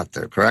platforms out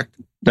there. Correct?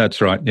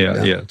 That's right.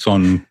 Yeah. It's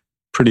on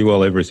pretty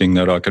well everything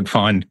that I could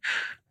find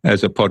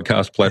as a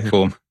podcast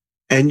platform.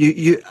 And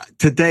you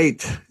to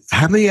date,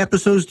 how many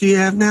episodes do you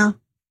have now?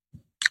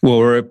 Well,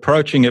 we're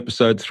approaching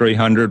episode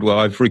 300. Well,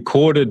 I've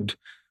recorded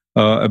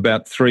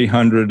about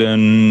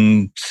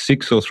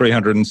 306 or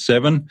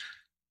 307.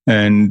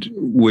 And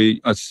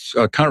I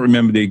can't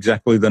remember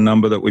exactly the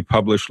number that we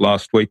published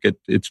last week.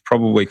 It's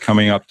probably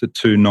coming up to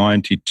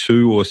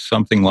 292 or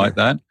something like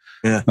that.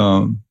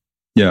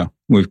 Yeah.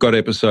 We've got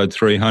episode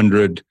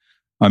 300.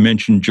 I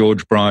mentioned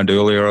George Bryant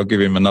earlier. I'll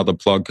give him another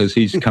plug because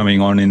he's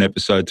coming on in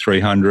episode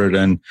 300,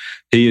 and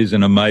he is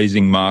an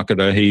amazing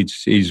marketer.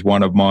 He's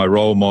one of my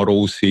role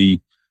models. He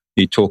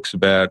talks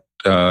about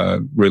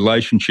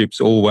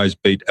relationships always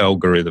beat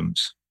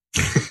algorithms,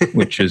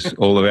 which is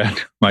all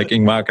about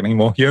making marketing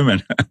more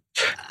human.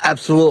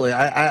 Absolutely.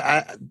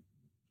 I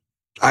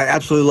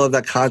absolutely love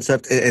that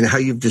concept and how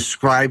you've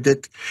described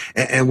it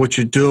and what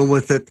you're doing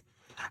with it.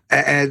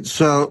 And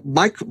so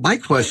my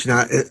question,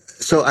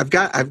 so I've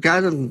got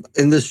them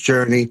in this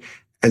journey,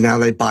 and now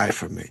they buy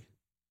from me.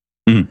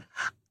 Mm.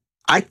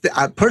 I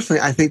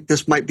personally, I think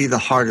this might be the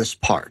hardest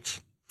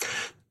part.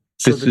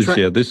 This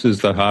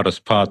is the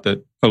hardest part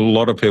that a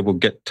lot of people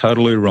get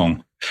totally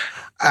wrong.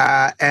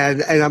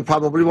 And I'm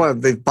probably one of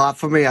them. They've bought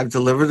from me. I've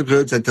delivered the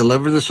goods. I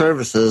deliver the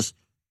services.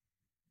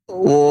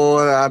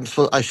 Or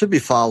I should be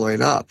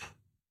following up.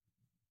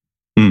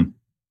 Mm.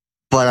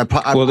 But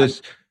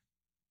there's.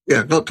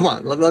 Yeah, no, come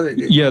on.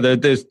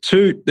 There's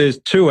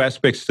two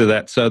aspects to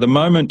that. So the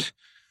moment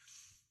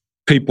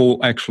people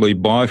actually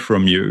buy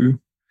from you,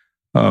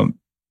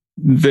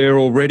 they're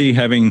already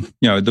having,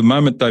 the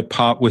moment they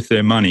part with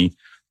their money,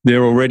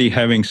 they're already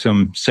having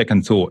some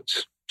second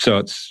thoughts. So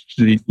it's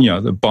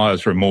the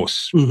buyer's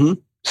remorse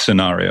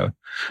scenario.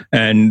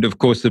 And of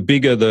course, the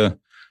bigger the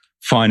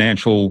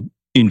financial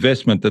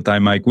investment that they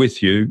make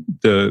with you,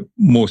 the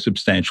more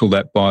substantial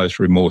that buyer's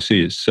remorse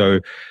is. So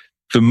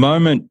the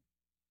moment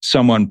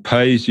someone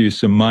pays you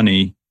some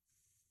money,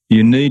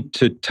 you need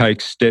to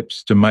take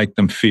steps to make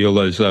them feel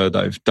as though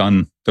they've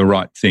done the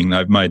right thing,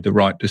 they've made the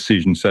right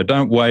decision. So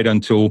don't wait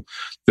until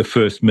the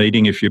first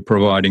meeting if you're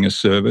providing a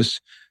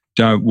service.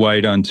 Don't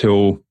wait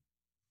until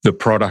the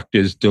product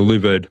is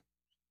delivered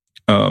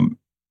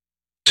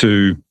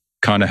to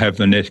kind of have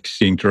the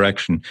next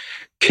interaction.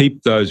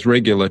 Keep those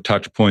regular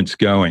touch points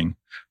going.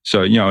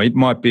 So, it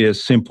might be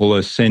as simple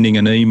as sending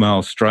an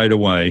email straight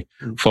away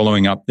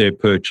following up their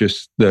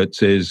purchase that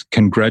says,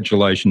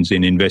 congratulations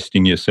in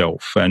investing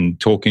yourself, and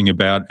talking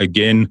about,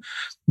 again,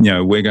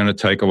 we're going to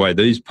take away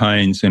these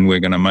pains and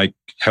we're going to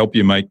help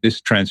you make this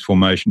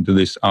transformation to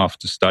this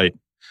after state.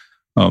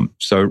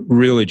 So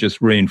really just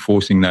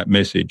reinforcing that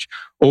message.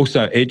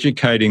 Also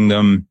educating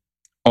them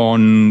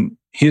on,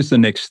 here's the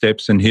next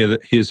steps and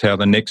here's how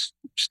the next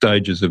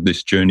stages of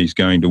this journey is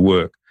going to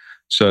work.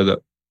 So that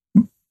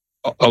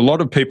a lot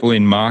of people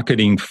in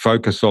marketing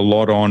focus a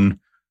lot on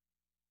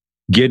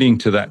getting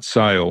to that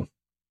sale,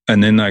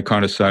 and then they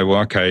kind of say,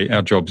 well, okay,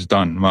 our job's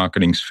done,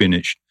 marketing's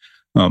finished.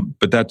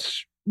 But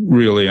that's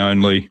really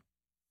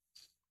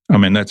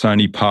that's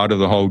only part of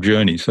the whole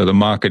journey. So the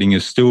marketing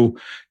is still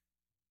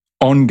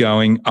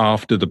ongoing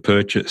after the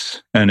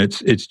purchase, and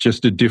it's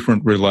just a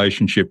different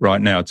relationship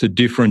right now. It's a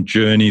different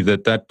journey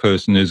that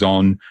person is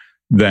on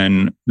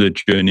than the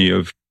journey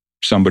of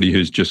somebody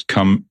who's just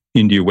come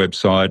into your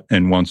website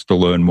and wants to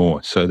learn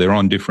more. So they're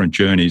on different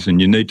journeys,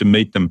 and you need to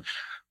meet them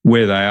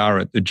where they are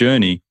at the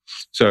journey.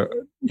 So,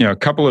 a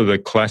couple of the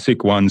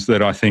classic ones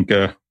that I think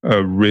are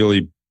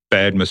really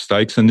bad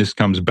mistakes, and this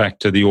comes back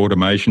to the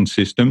automation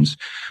systems.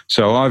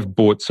 So I've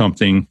bought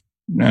something,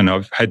 and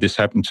I've had this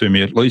happen to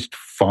me at least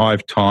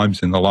 5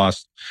 times in the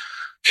last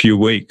few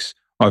weeks.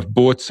 I've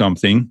bought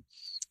something,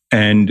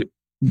 and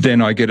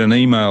then I get an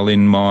email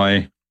in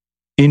my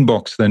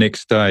inbox the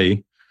next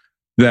day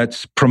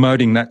that's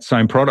promoting that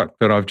same product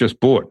that I've just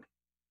bought.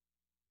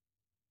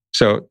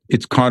 So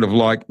it's kind of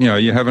like,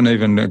 you haven't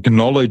even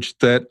acknowledged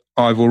that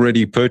I've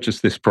already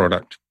purchased this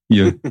product.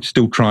 You're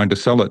still trying to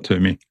sell it to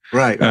me.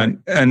 Right.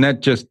 And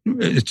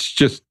it's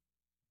just,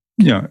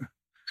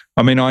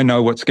 I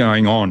know what's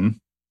going on,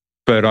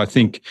 but I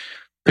think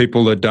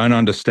people that don't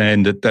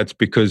understand that that's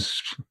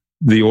because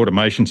the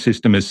automation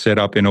system is set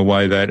up in a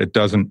way that it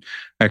doesn't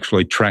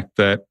actually track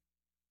that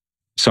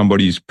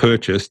somebody's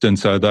purchased, and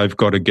so they've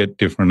got to get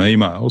different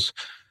emails.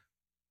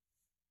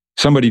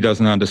 Somebody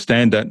doesn't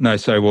understand that, and they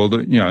say, well,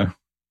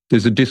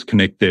 there's a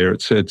disconnect there.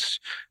 It's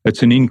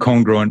an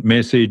incongruent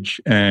message,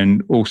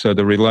 and also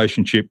the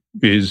relationship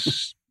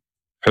is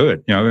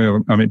hurt.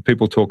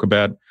 People talk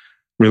about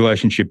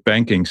relationship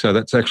banking, so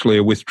that's actually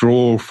a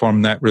withdrawal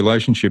from that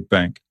relationship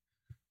bank.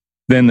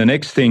 Then the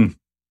next thing,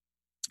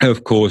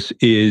 of course,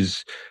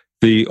 is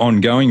the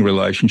ongoing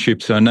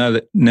relationship. So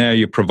now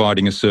you're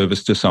providing a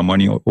service to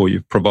someone, or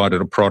you've provided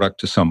a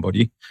product to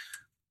somebody,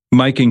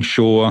 making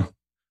sure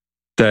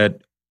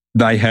that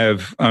they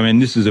have,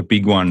 this is a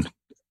big one.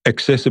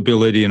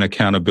 Accessibility and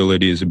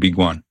accountability is a big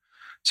one.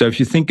 So if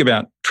you think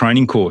about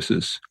training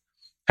courses,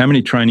 how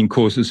many training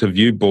courses have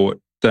you bought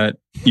that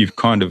you've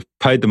kind of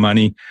paid the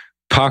money,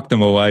 parked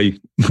them away,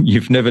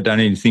 you've never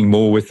done anything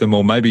more with them,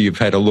 or maybe you've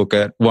had a look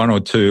at 1 or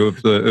 2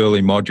 of the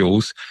early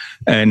modules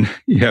and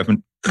you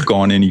haven't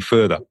gone any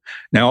further?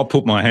 Now, I'll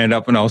put my hand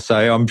up and I'll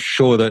say I'm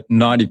sure that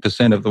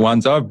 90% of the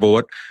ones I've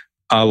bought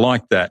are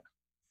like that.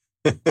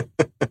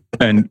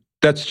 And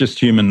that's just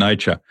human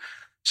nature.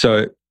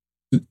 So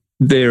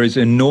there is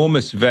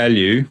enormous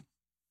value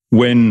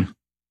when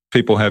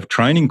people have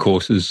training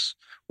courses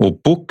or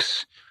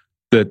books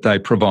that they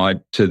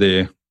provide to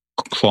their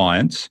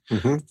clients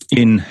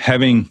in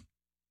having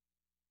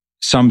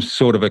some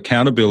sort of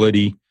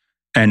accountability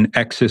and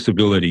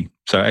accessibility.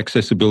 So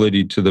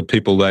accessibility to the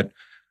people that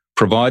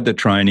provide the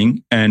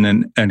training, and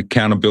an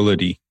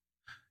accountability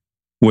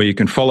where you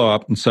can follow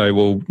up and say,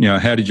 well,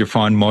 how did you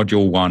find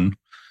module 1?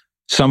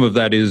 Some of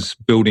that is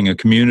building a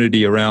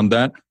community around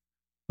that.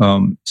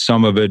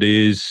 Some of it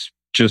is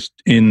just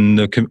in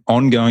the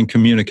ongoing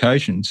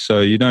communications.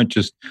 So you don't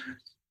just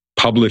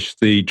publish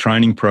the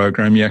training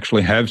program, you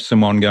actually have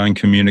some ongoing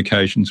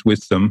communications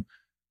with them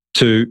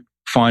to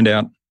find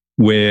out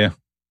where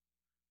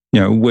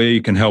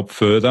you can help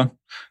further.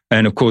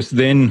 And of course,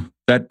 then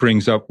that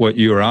brings up what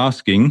you're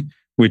asking,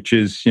 which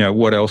is,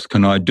 what else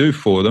can I do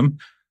for them?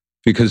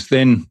 Because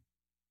then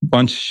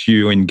once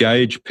you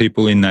engage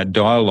people in that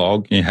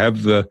dialogue, you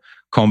have the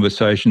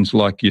conversations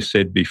like you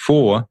said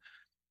before,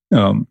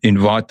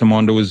 invite them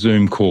onto a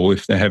Zoom call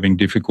if they're having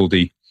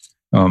difficulty,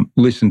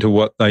 listen to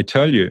what they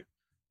tell you.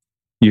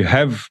 You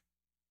have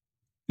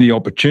the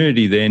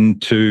opportunity then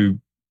to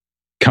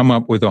come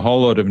up with a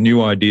whole lot of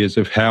new ideas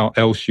of how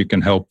else you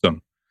can help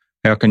them.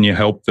 How can you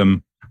help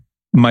them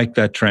make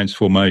that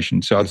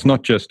transformation? So it's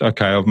not just,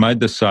 okay, I've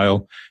made the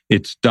sale,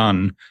 it's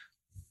done.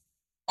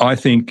 I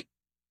think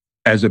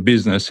as a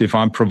business, if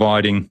I'm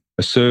providing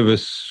a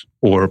service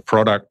or a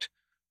product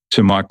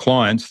to my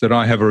clients, that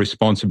I have a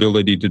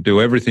responsibility to do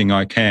everything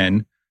I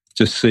can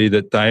to see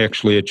that they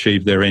actually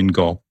achieve their end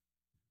goal.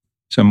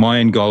 So my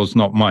end goal is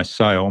not my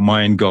sale.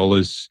 My end goal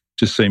is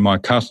to see my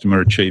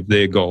customer achieve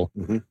their goal.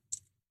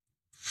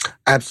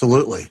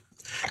 Absolutely.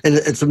 And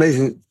it's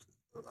amazing.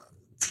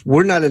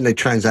 We're not in a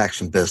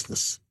transaction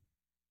business.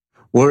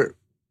 We're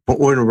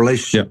in a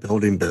relationship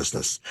building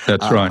business.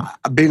 That's right.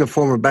 Being a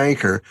former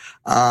banker,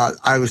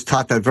 I was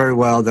taught that very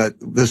well, that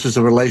this is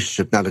a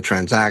relationship, not a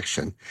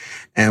transaction.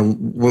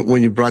 And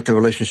when you brought the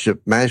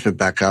relationship management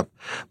back up,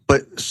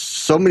 but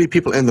so many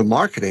people in the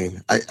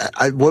marketing,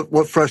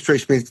 what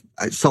frustrates me,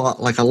 I saw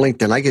like on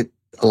LinkedIn, I get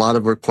a lot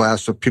of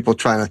requests of people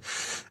trying to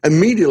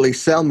immediately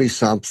sell me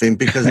something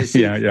because they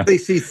see, they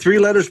see 3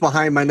 letters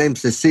behind my name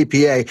says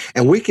CPA,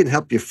 and we can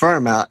help your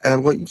firm out. And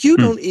I'm going, you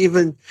don't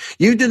even,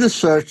 you did a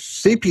search,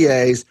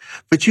 CPAs,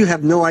 but you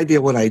have no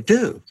idea what I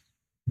do.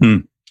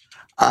 And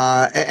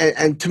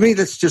to me,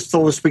 that's just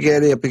throwing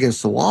spaghetti up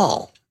against the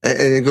wall. And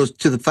it goes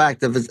to the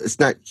fact that it's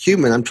not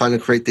human. I'm trying to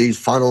create these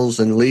funnels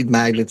and lead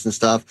magnets and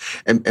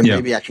stuff, and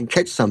maybe I can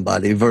catch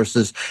somebody,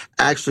 versus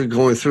actually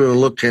going through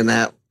and looking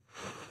at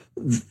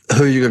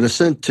who you're going to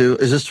send to.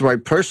 Is this the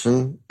right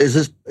person?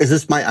 Is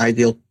this my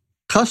ideal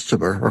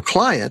customer or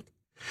client?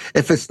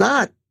 If it's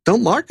not,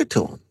 don't market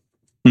to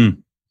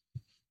them.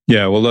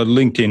 Yeah, well, the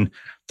LinkedIn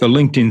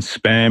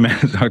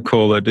spam, as I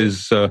call it,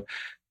 is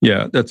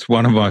that's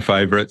one of my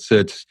favorites.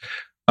 It's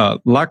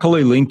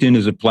luckily LinkedIn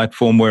is a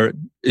platform where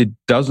it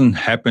doesn't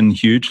happen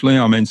hugely.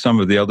 I mean, some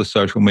of the other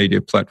social media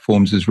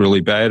platforms is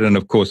really bad, and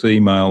of course,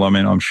 email. I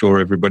mean, I'm sure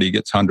everybody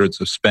gets hundreds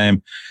of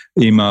spam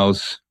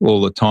emails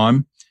all the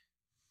time.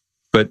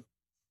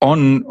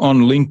 On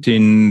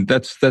LinkedIn,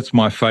 that's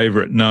my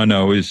favorite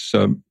no is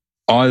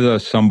either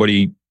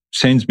somebody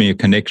sends me a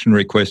connection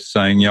request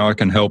saying, I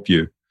can help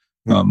you.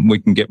 We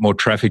can get more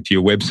traffic to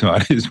your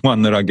website is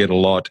one that I get a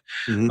lot.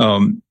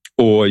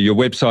 Or your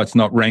website's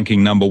not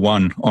ranking number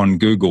 1 on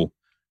Google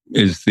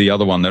is the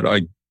other one that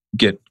I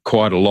get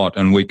quite a lot,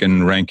 and we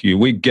can rank you.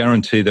 We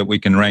guarantee that we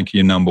can rank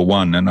you number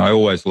 1. And I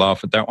always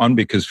laugh at that one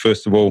because,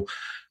 first of all,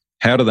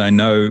 how do they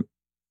know?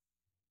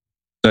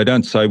 They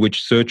don't say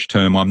which search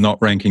term I'm not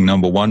ranking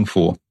number 1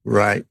 for.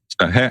 Right.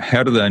 So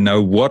how do they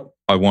know what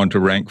I want to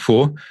rank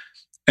for?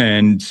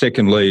 And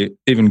secondly,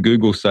 even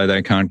Google say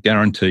they can't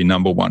guarantee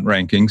number 1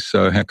 rankings.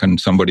 So how can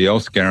somebody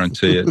else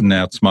guarantee it and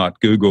outsmart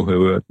Google,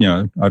 who are,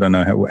 I don't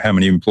know how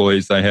many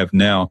employees they have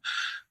now.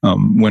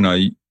 When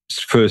I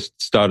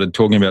first started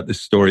talking about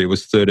this story, it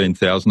was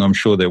 13,000. I'm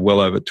sure they're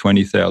well over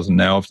 20,000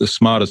 now, of the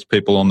smartest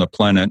people on the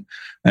planet.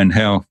 And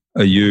how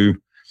are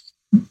you,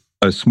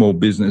 a small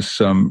business,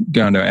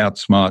 going to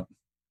outsmart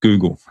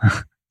Google?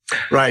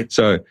 Right.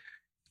 So,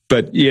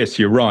 but yes,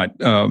 you're right.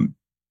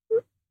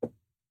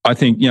 I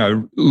think,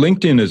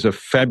 LinkedIn is a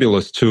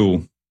fabulous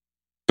tool,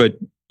 but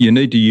you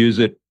need to use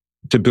it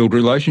to build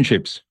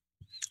relationships.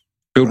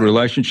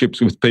 Relationships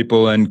with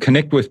people and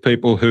connect with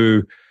people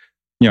who,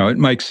 it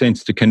makes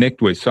sense to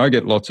connect with. So I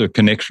get lots of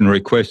connection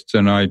requests,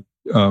 and I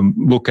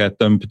look at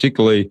them,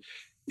 particularly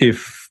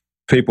if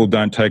people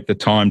don't take the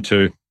time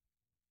to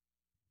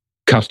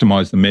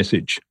customize the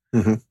message.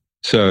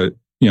 So,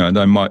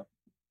 they might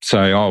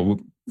say,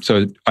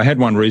 so I had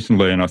one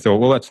recently and I thought,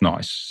 well, that's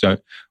nice. So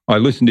I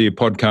listened to your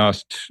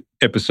podcast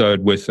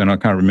episode with, and I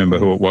can't remember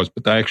who it was,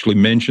 but they actually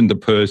mentioned the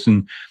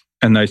person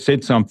and they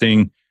said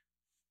something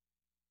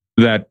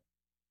that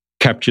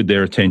captured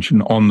their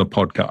attention on the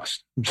podcast.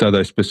 So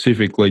they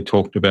specifically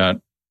talked about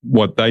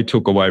what they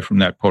took away from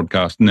that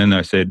podcast. And then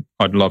they said,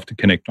 I'd love to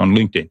connect on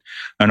LinkedIn.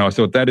 And I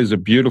thought that is a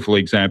beautiful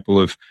example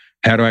of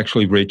how to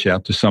actually reach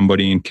out to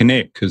somebody and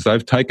connect, because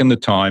they've taken the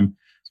time.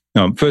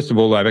 First of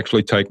all, they've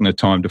actually taken the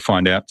time to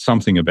find out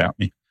something about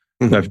me.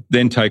 They've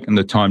then taken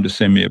the time to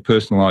send me a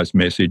personalized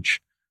message,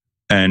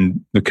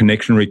 and the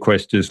connection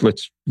request is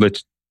let's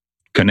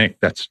connect.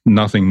 That's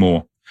nothing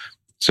more.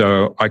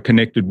 So I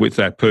connected with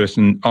that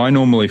person. I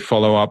normally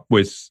follow up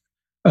with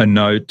a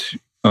note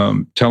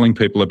telling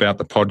people about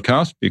the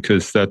podcast,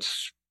 because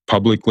that's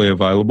publicly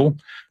available,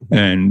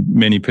 and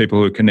many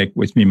people who connect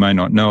with me may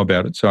not know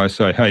about it. So I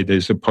say, hey,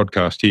 there's a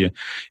podcast here.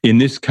 In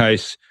this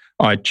case,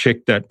 I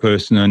checked that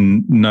person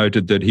and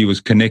noted that he was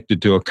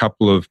connected to a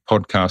couple of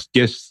podcast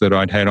guests that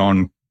I'd had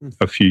on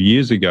a few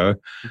years ago.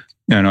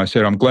 And I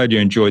said, I'm glad you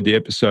enjoyed the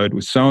episode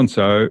with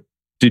so-and-so.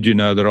 Did you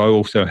know that I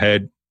also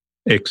had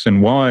X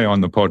and Y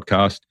on the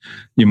podcast?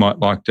 You might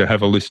like to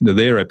have a listen to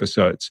their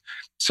episodes.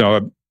 So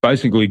I've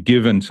basically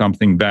given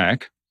something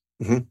back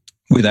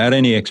without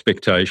any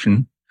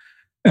expectation.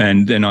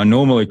 And then I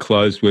normally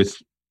close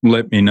with,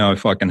 let me know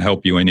if I can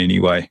help you in any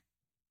way,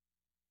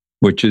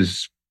 which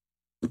is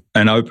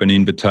an open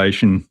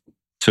invitation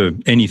to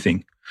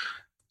anything.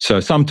 So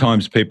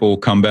sometimes people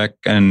come back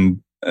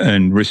and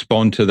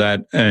respond to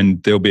that,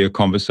 and there'll be a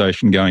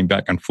conversation going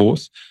back and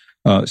forth.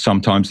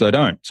 Sometimes they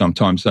don't.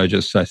 Sometimes they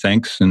just say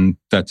thanks and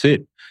that's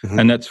it.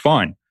 And that's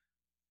fine.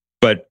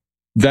 But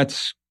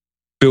that's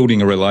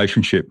building a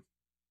relationship.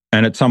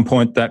 And at some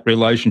point, that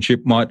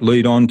relationship might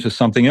lead on to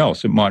something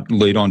else. It might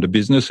lead on to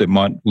business. It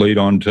might lead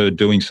on to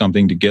doing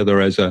something together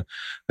as a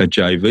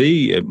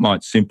JV. It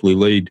might simply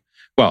lead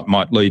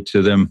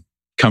to them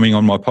coming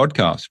on my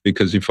podcast,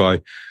 because if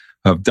I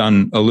have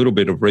done a little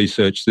bit of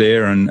research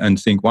there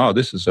and think, wow,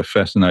 this is a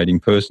fascinating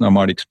person, I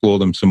might explore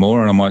them some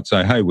more, and I might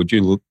say, hey, would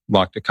you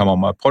like to come on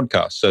my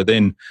podcast? So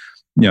then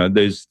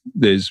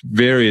there's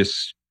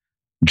various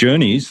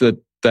journeys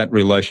that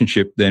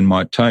relationship then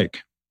might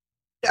take.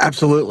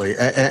 Absolutely.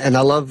 And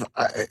I love,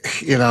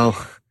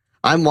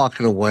 I'm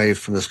walking away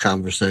from this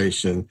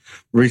conversation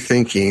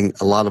rethinking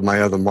a lot of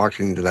my other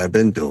marketing that I've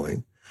been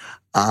doing.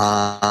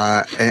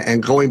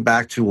 And going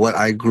back to what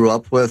I grew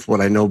up with,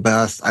 what I know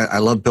best. I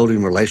love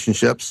building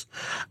relationships.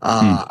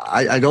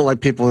 I don't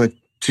like people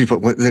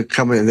when they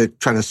come in and they're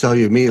trying to sell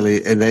you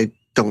immediately and they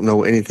don't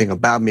know anything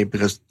about me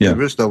because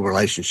there is no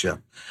relationship.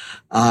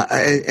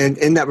 And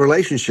in that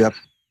relationship,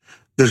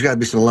 there's got to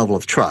be some level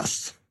of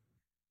trust.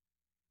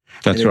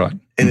 That's right.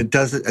 And it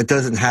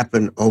doesn't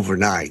happen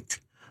overnight.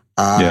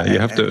 You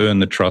have to earn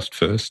the trust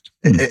first.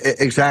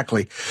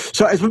 Exactly.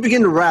 So as we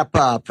begin to wrap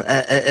up,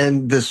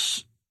 and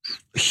this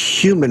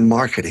human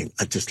marketing,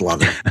 I just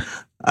love it.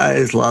 I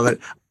just love it.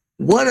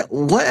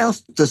 What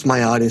else does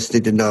my audience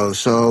need to know?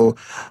 So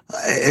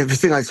if you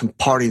think like some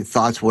parting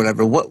thoughts,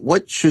 whatever,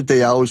 what should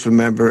they always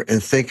remember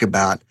and think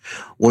about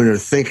when they're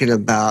thinking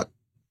about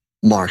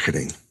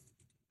marketing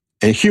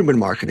and human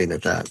marketing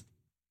at that?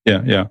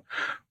 Yeah.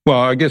 Well,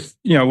 I guess,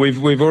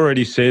 we've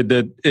already said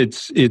that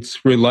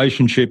it's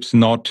relationships,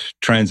 not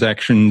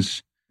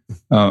transactions.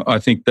 I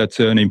think that's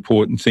an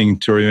important thing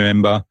to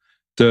remember.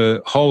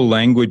 The whole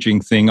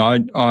languaging thing,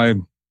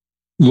 I'm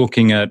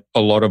looking at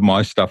a lot of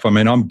my stuff. I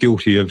mean, I'm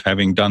guilty of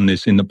having done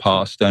this in the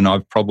past, and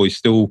I've probably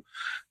still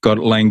got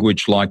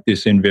language like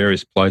this in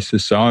various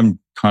places. So I'm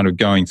kind of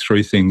going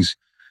through things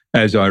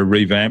as I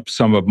revamp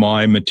some of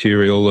my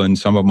material and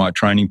some of my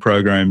training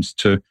programs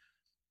to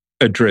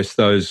address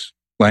those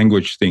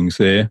language things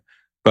there.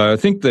 But I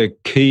think the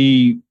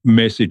key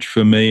message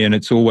for me, and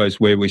it's always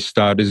where we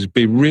start, is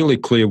be really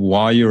clear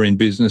why you're in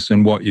business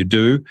and what you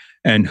do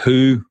and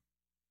who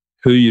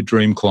your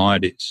dream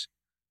client is.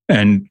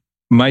 And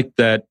make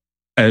that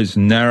as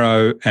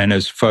narrow and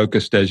as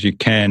focused as you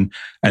can,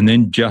 and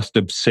then just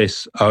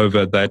obsess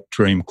over that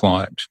dream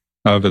client,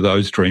 over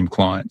those dream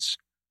clients.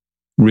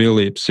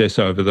 Really obsess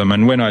over them.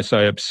 And when I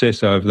say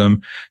obsess over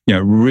them,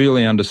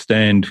 really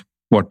understand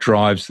what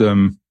drives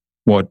them,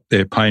 what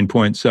their pain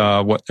points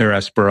are, what their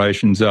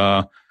aspirations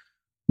are,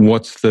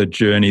 what's the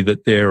journey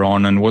that they're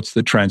on, and what's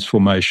the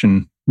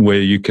transformation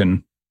where you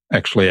can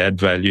actually add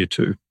value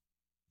to.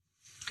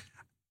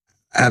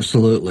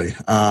 Absolutely.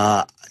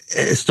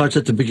 It starts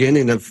at the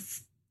beginning of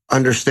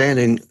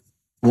understanding,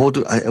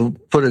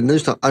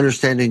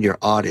 understanding your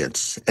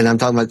audience. And I'm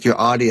talking about your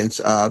audience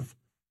of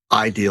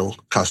ideal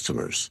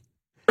customers.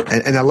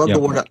 And I love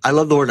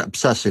the word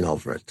obsessing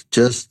over it.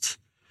 Just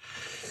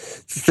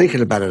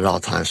thinking about it at all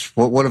times.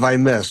 What have I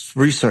missed?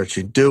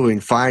 Researching, doing,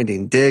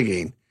 finding,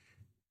 digging.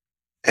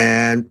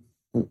 And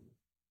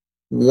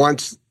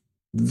once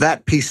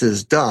that piece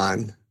is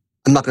done,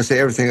 I'm not going to say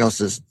everything else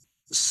is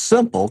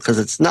simple because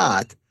it's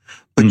not,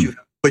 but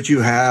you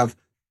have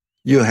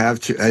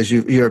to, as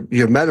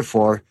your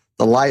metaphor,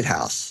 the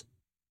lighthouse.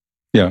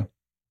 Yeah.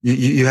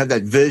 You have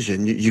that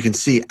vision. You can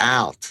see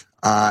out,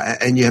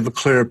 and you have a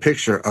clearer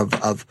picture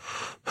of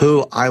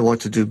who I want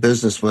to do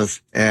business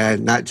with,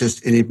 and not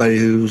just anybody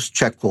whose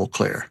check will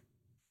clear.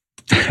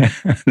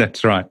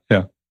 That's right.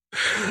 Yeah.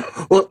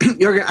 Well,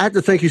 Jürgen, I have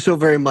to thank you so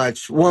very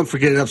much. One, for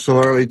getting up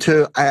so early.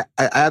 Two, I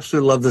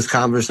absolutely love this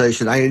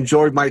conversation. I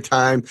enjoyed my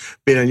time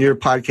being on your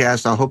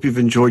podcast. I hope you've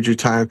enjoyed your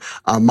time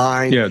on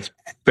mine. Yeah, it's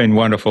been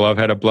wonderful. I've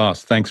had a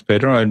blast. Thanks,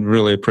 Peter. I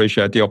really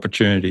appreciate the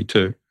opportunity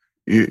too.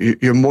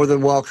 You're more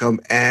than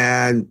welcome.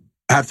 And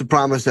I have to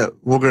promise that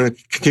we're going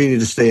to continue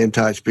to stay in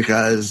touch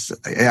because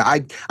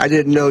I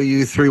didn't know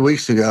you 3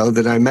 weeks ago,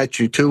 then I met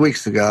you 2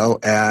 weeks ago,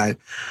 and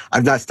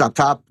I've not stopped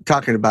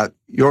talking about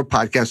your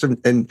podcast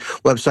and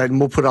website, and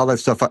we'll put all that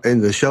stuff in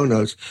the show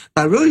notes.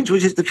 But I really enjoy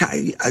just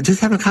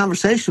having a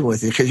conversation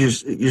with you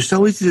because you're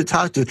so easy to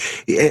talk to,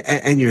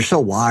 and you're so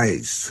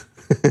wise.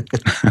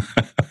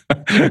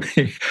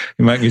 You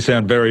make me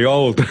sound very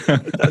old.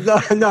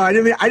 No, I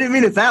didn't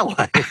mean it that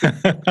way.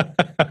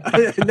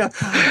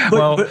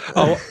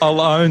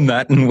 I'll own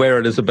that and wear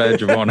it as a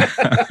badge of honor.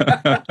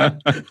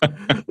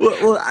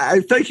 well,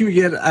 I thank you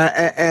again.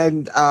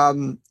 And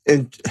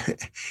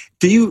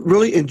do you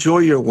really enjoy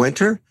your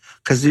winter?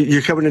 Because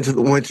you're coming into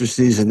the winter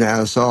season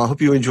now, so I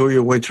hope you enjoy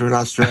your winter in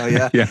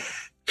Australia. Yeah.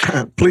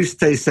 Please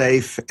stay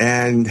safe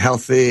and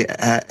healthy,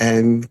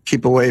 and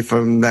keep away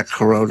from that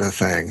corona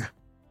thing.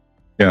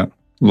 Yeah.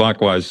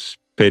 Likewise,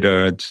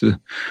 Peter.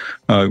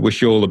 I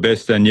wish you all the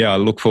best, and I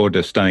look forward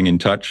to staying in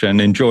touch and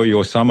enjoy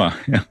your summer.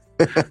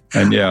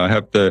 And I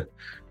hope the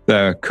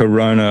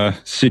corona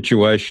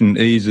situation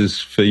eases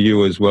for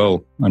you as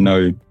well. I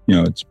know,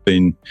 it's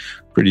been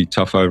pretty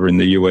tough over in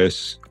the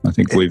US. I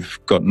think we've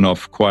gotten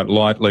off quite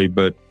lightly,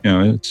 but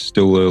it's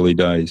still early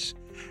days.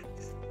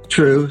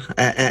 True,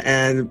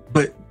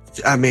 but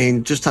I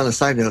mean, just on a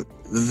side note,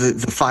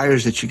 the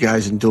fires that you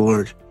guys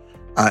endured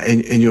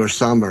in your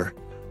summer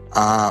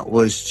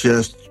was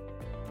just,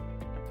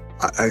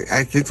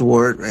 I think the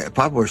word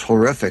probably was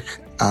horrific.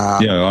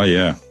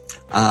 Yeah,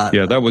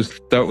 that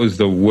was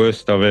the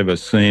worst I've ever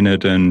seen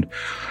it, and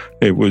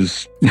it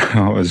was.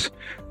 I was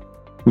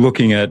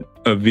looking at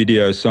a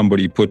video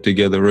somebody put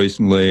together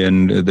recently,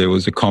 and there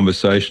was a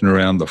conversation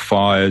around the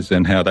fires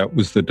and how that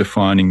was the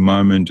defining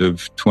moment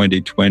of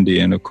 2020.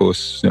 And of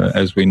course,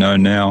 as we know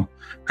now,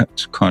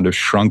 it's kind of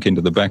shrunk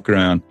into the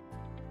background.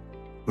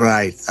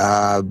 Right.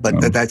 But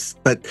like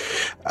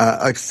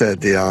I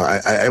said,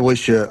 I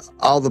wish you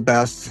all the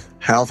best,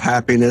 health,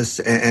 happiness,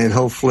 and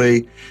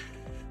hopefully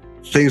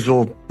things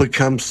will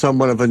become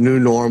somewhat of a new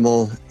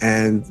normal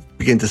and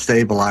begin to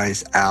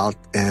stabilize out,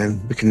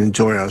 and we can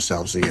enjoy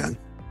ourselves again.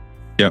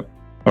 Yep.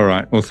 All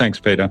right. Well, thanks,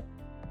 Peter.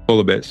 All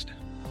the best.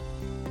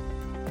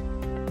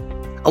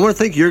 I want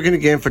to thank Jürgen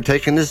again for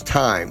taking this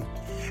time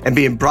and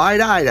being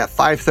bright-eyed at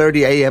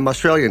 5:30 a.m.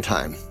 Australian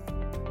time.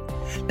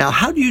 Now,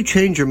 how do you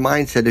change your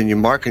mindset and your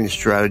marketing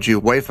strategy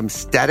away from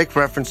static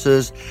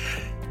references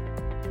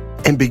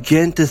and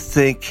begin to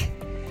think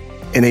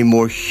in a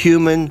more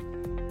human,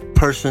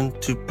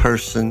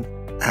 person-to-person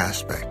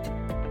aspect?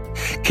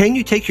 Can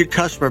you take your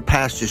customer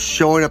past just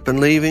showing up and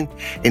leaving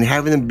and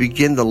having them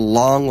begin the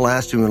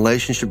long-lasting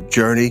relationship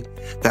journey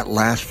that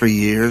lasts for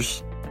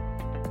years?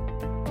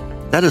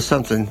 That is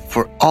something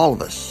for all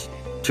of us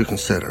to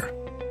consider.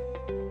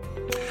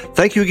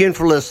 Thank you again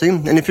for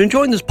listening. And if you're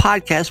enjoying this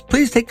podcast,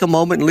 please take a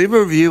moment and leave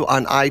a review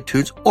on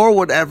iTunes or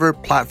whatever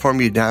platform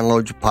you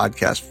download your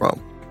podcast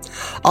from.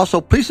 Also,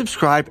 please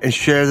subscribe and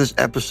share this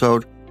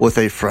episode with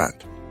a friend.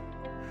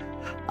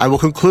 I will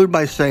conclude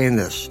by saying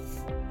this.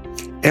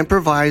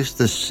 Improvise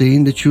the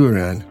scene that you are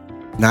in,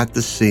 not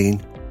the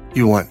scene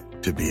you want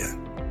to be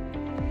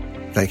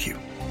in. Thank you.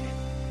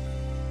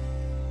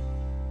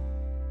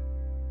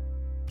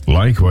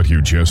 Like what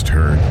you just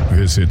heard,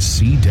 visit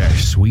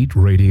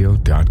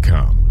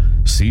c-suiteradio.com.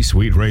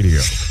 C-Suite Radio,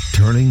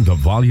 turning the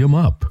volume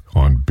up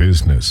on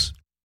business.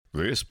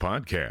 This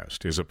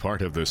podcast is a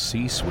part of the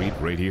C-Suite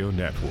Radio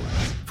Network.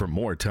 For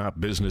more top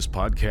business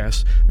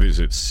podcasts,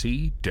 visit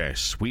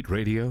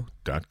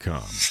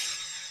c-suiteradio.com.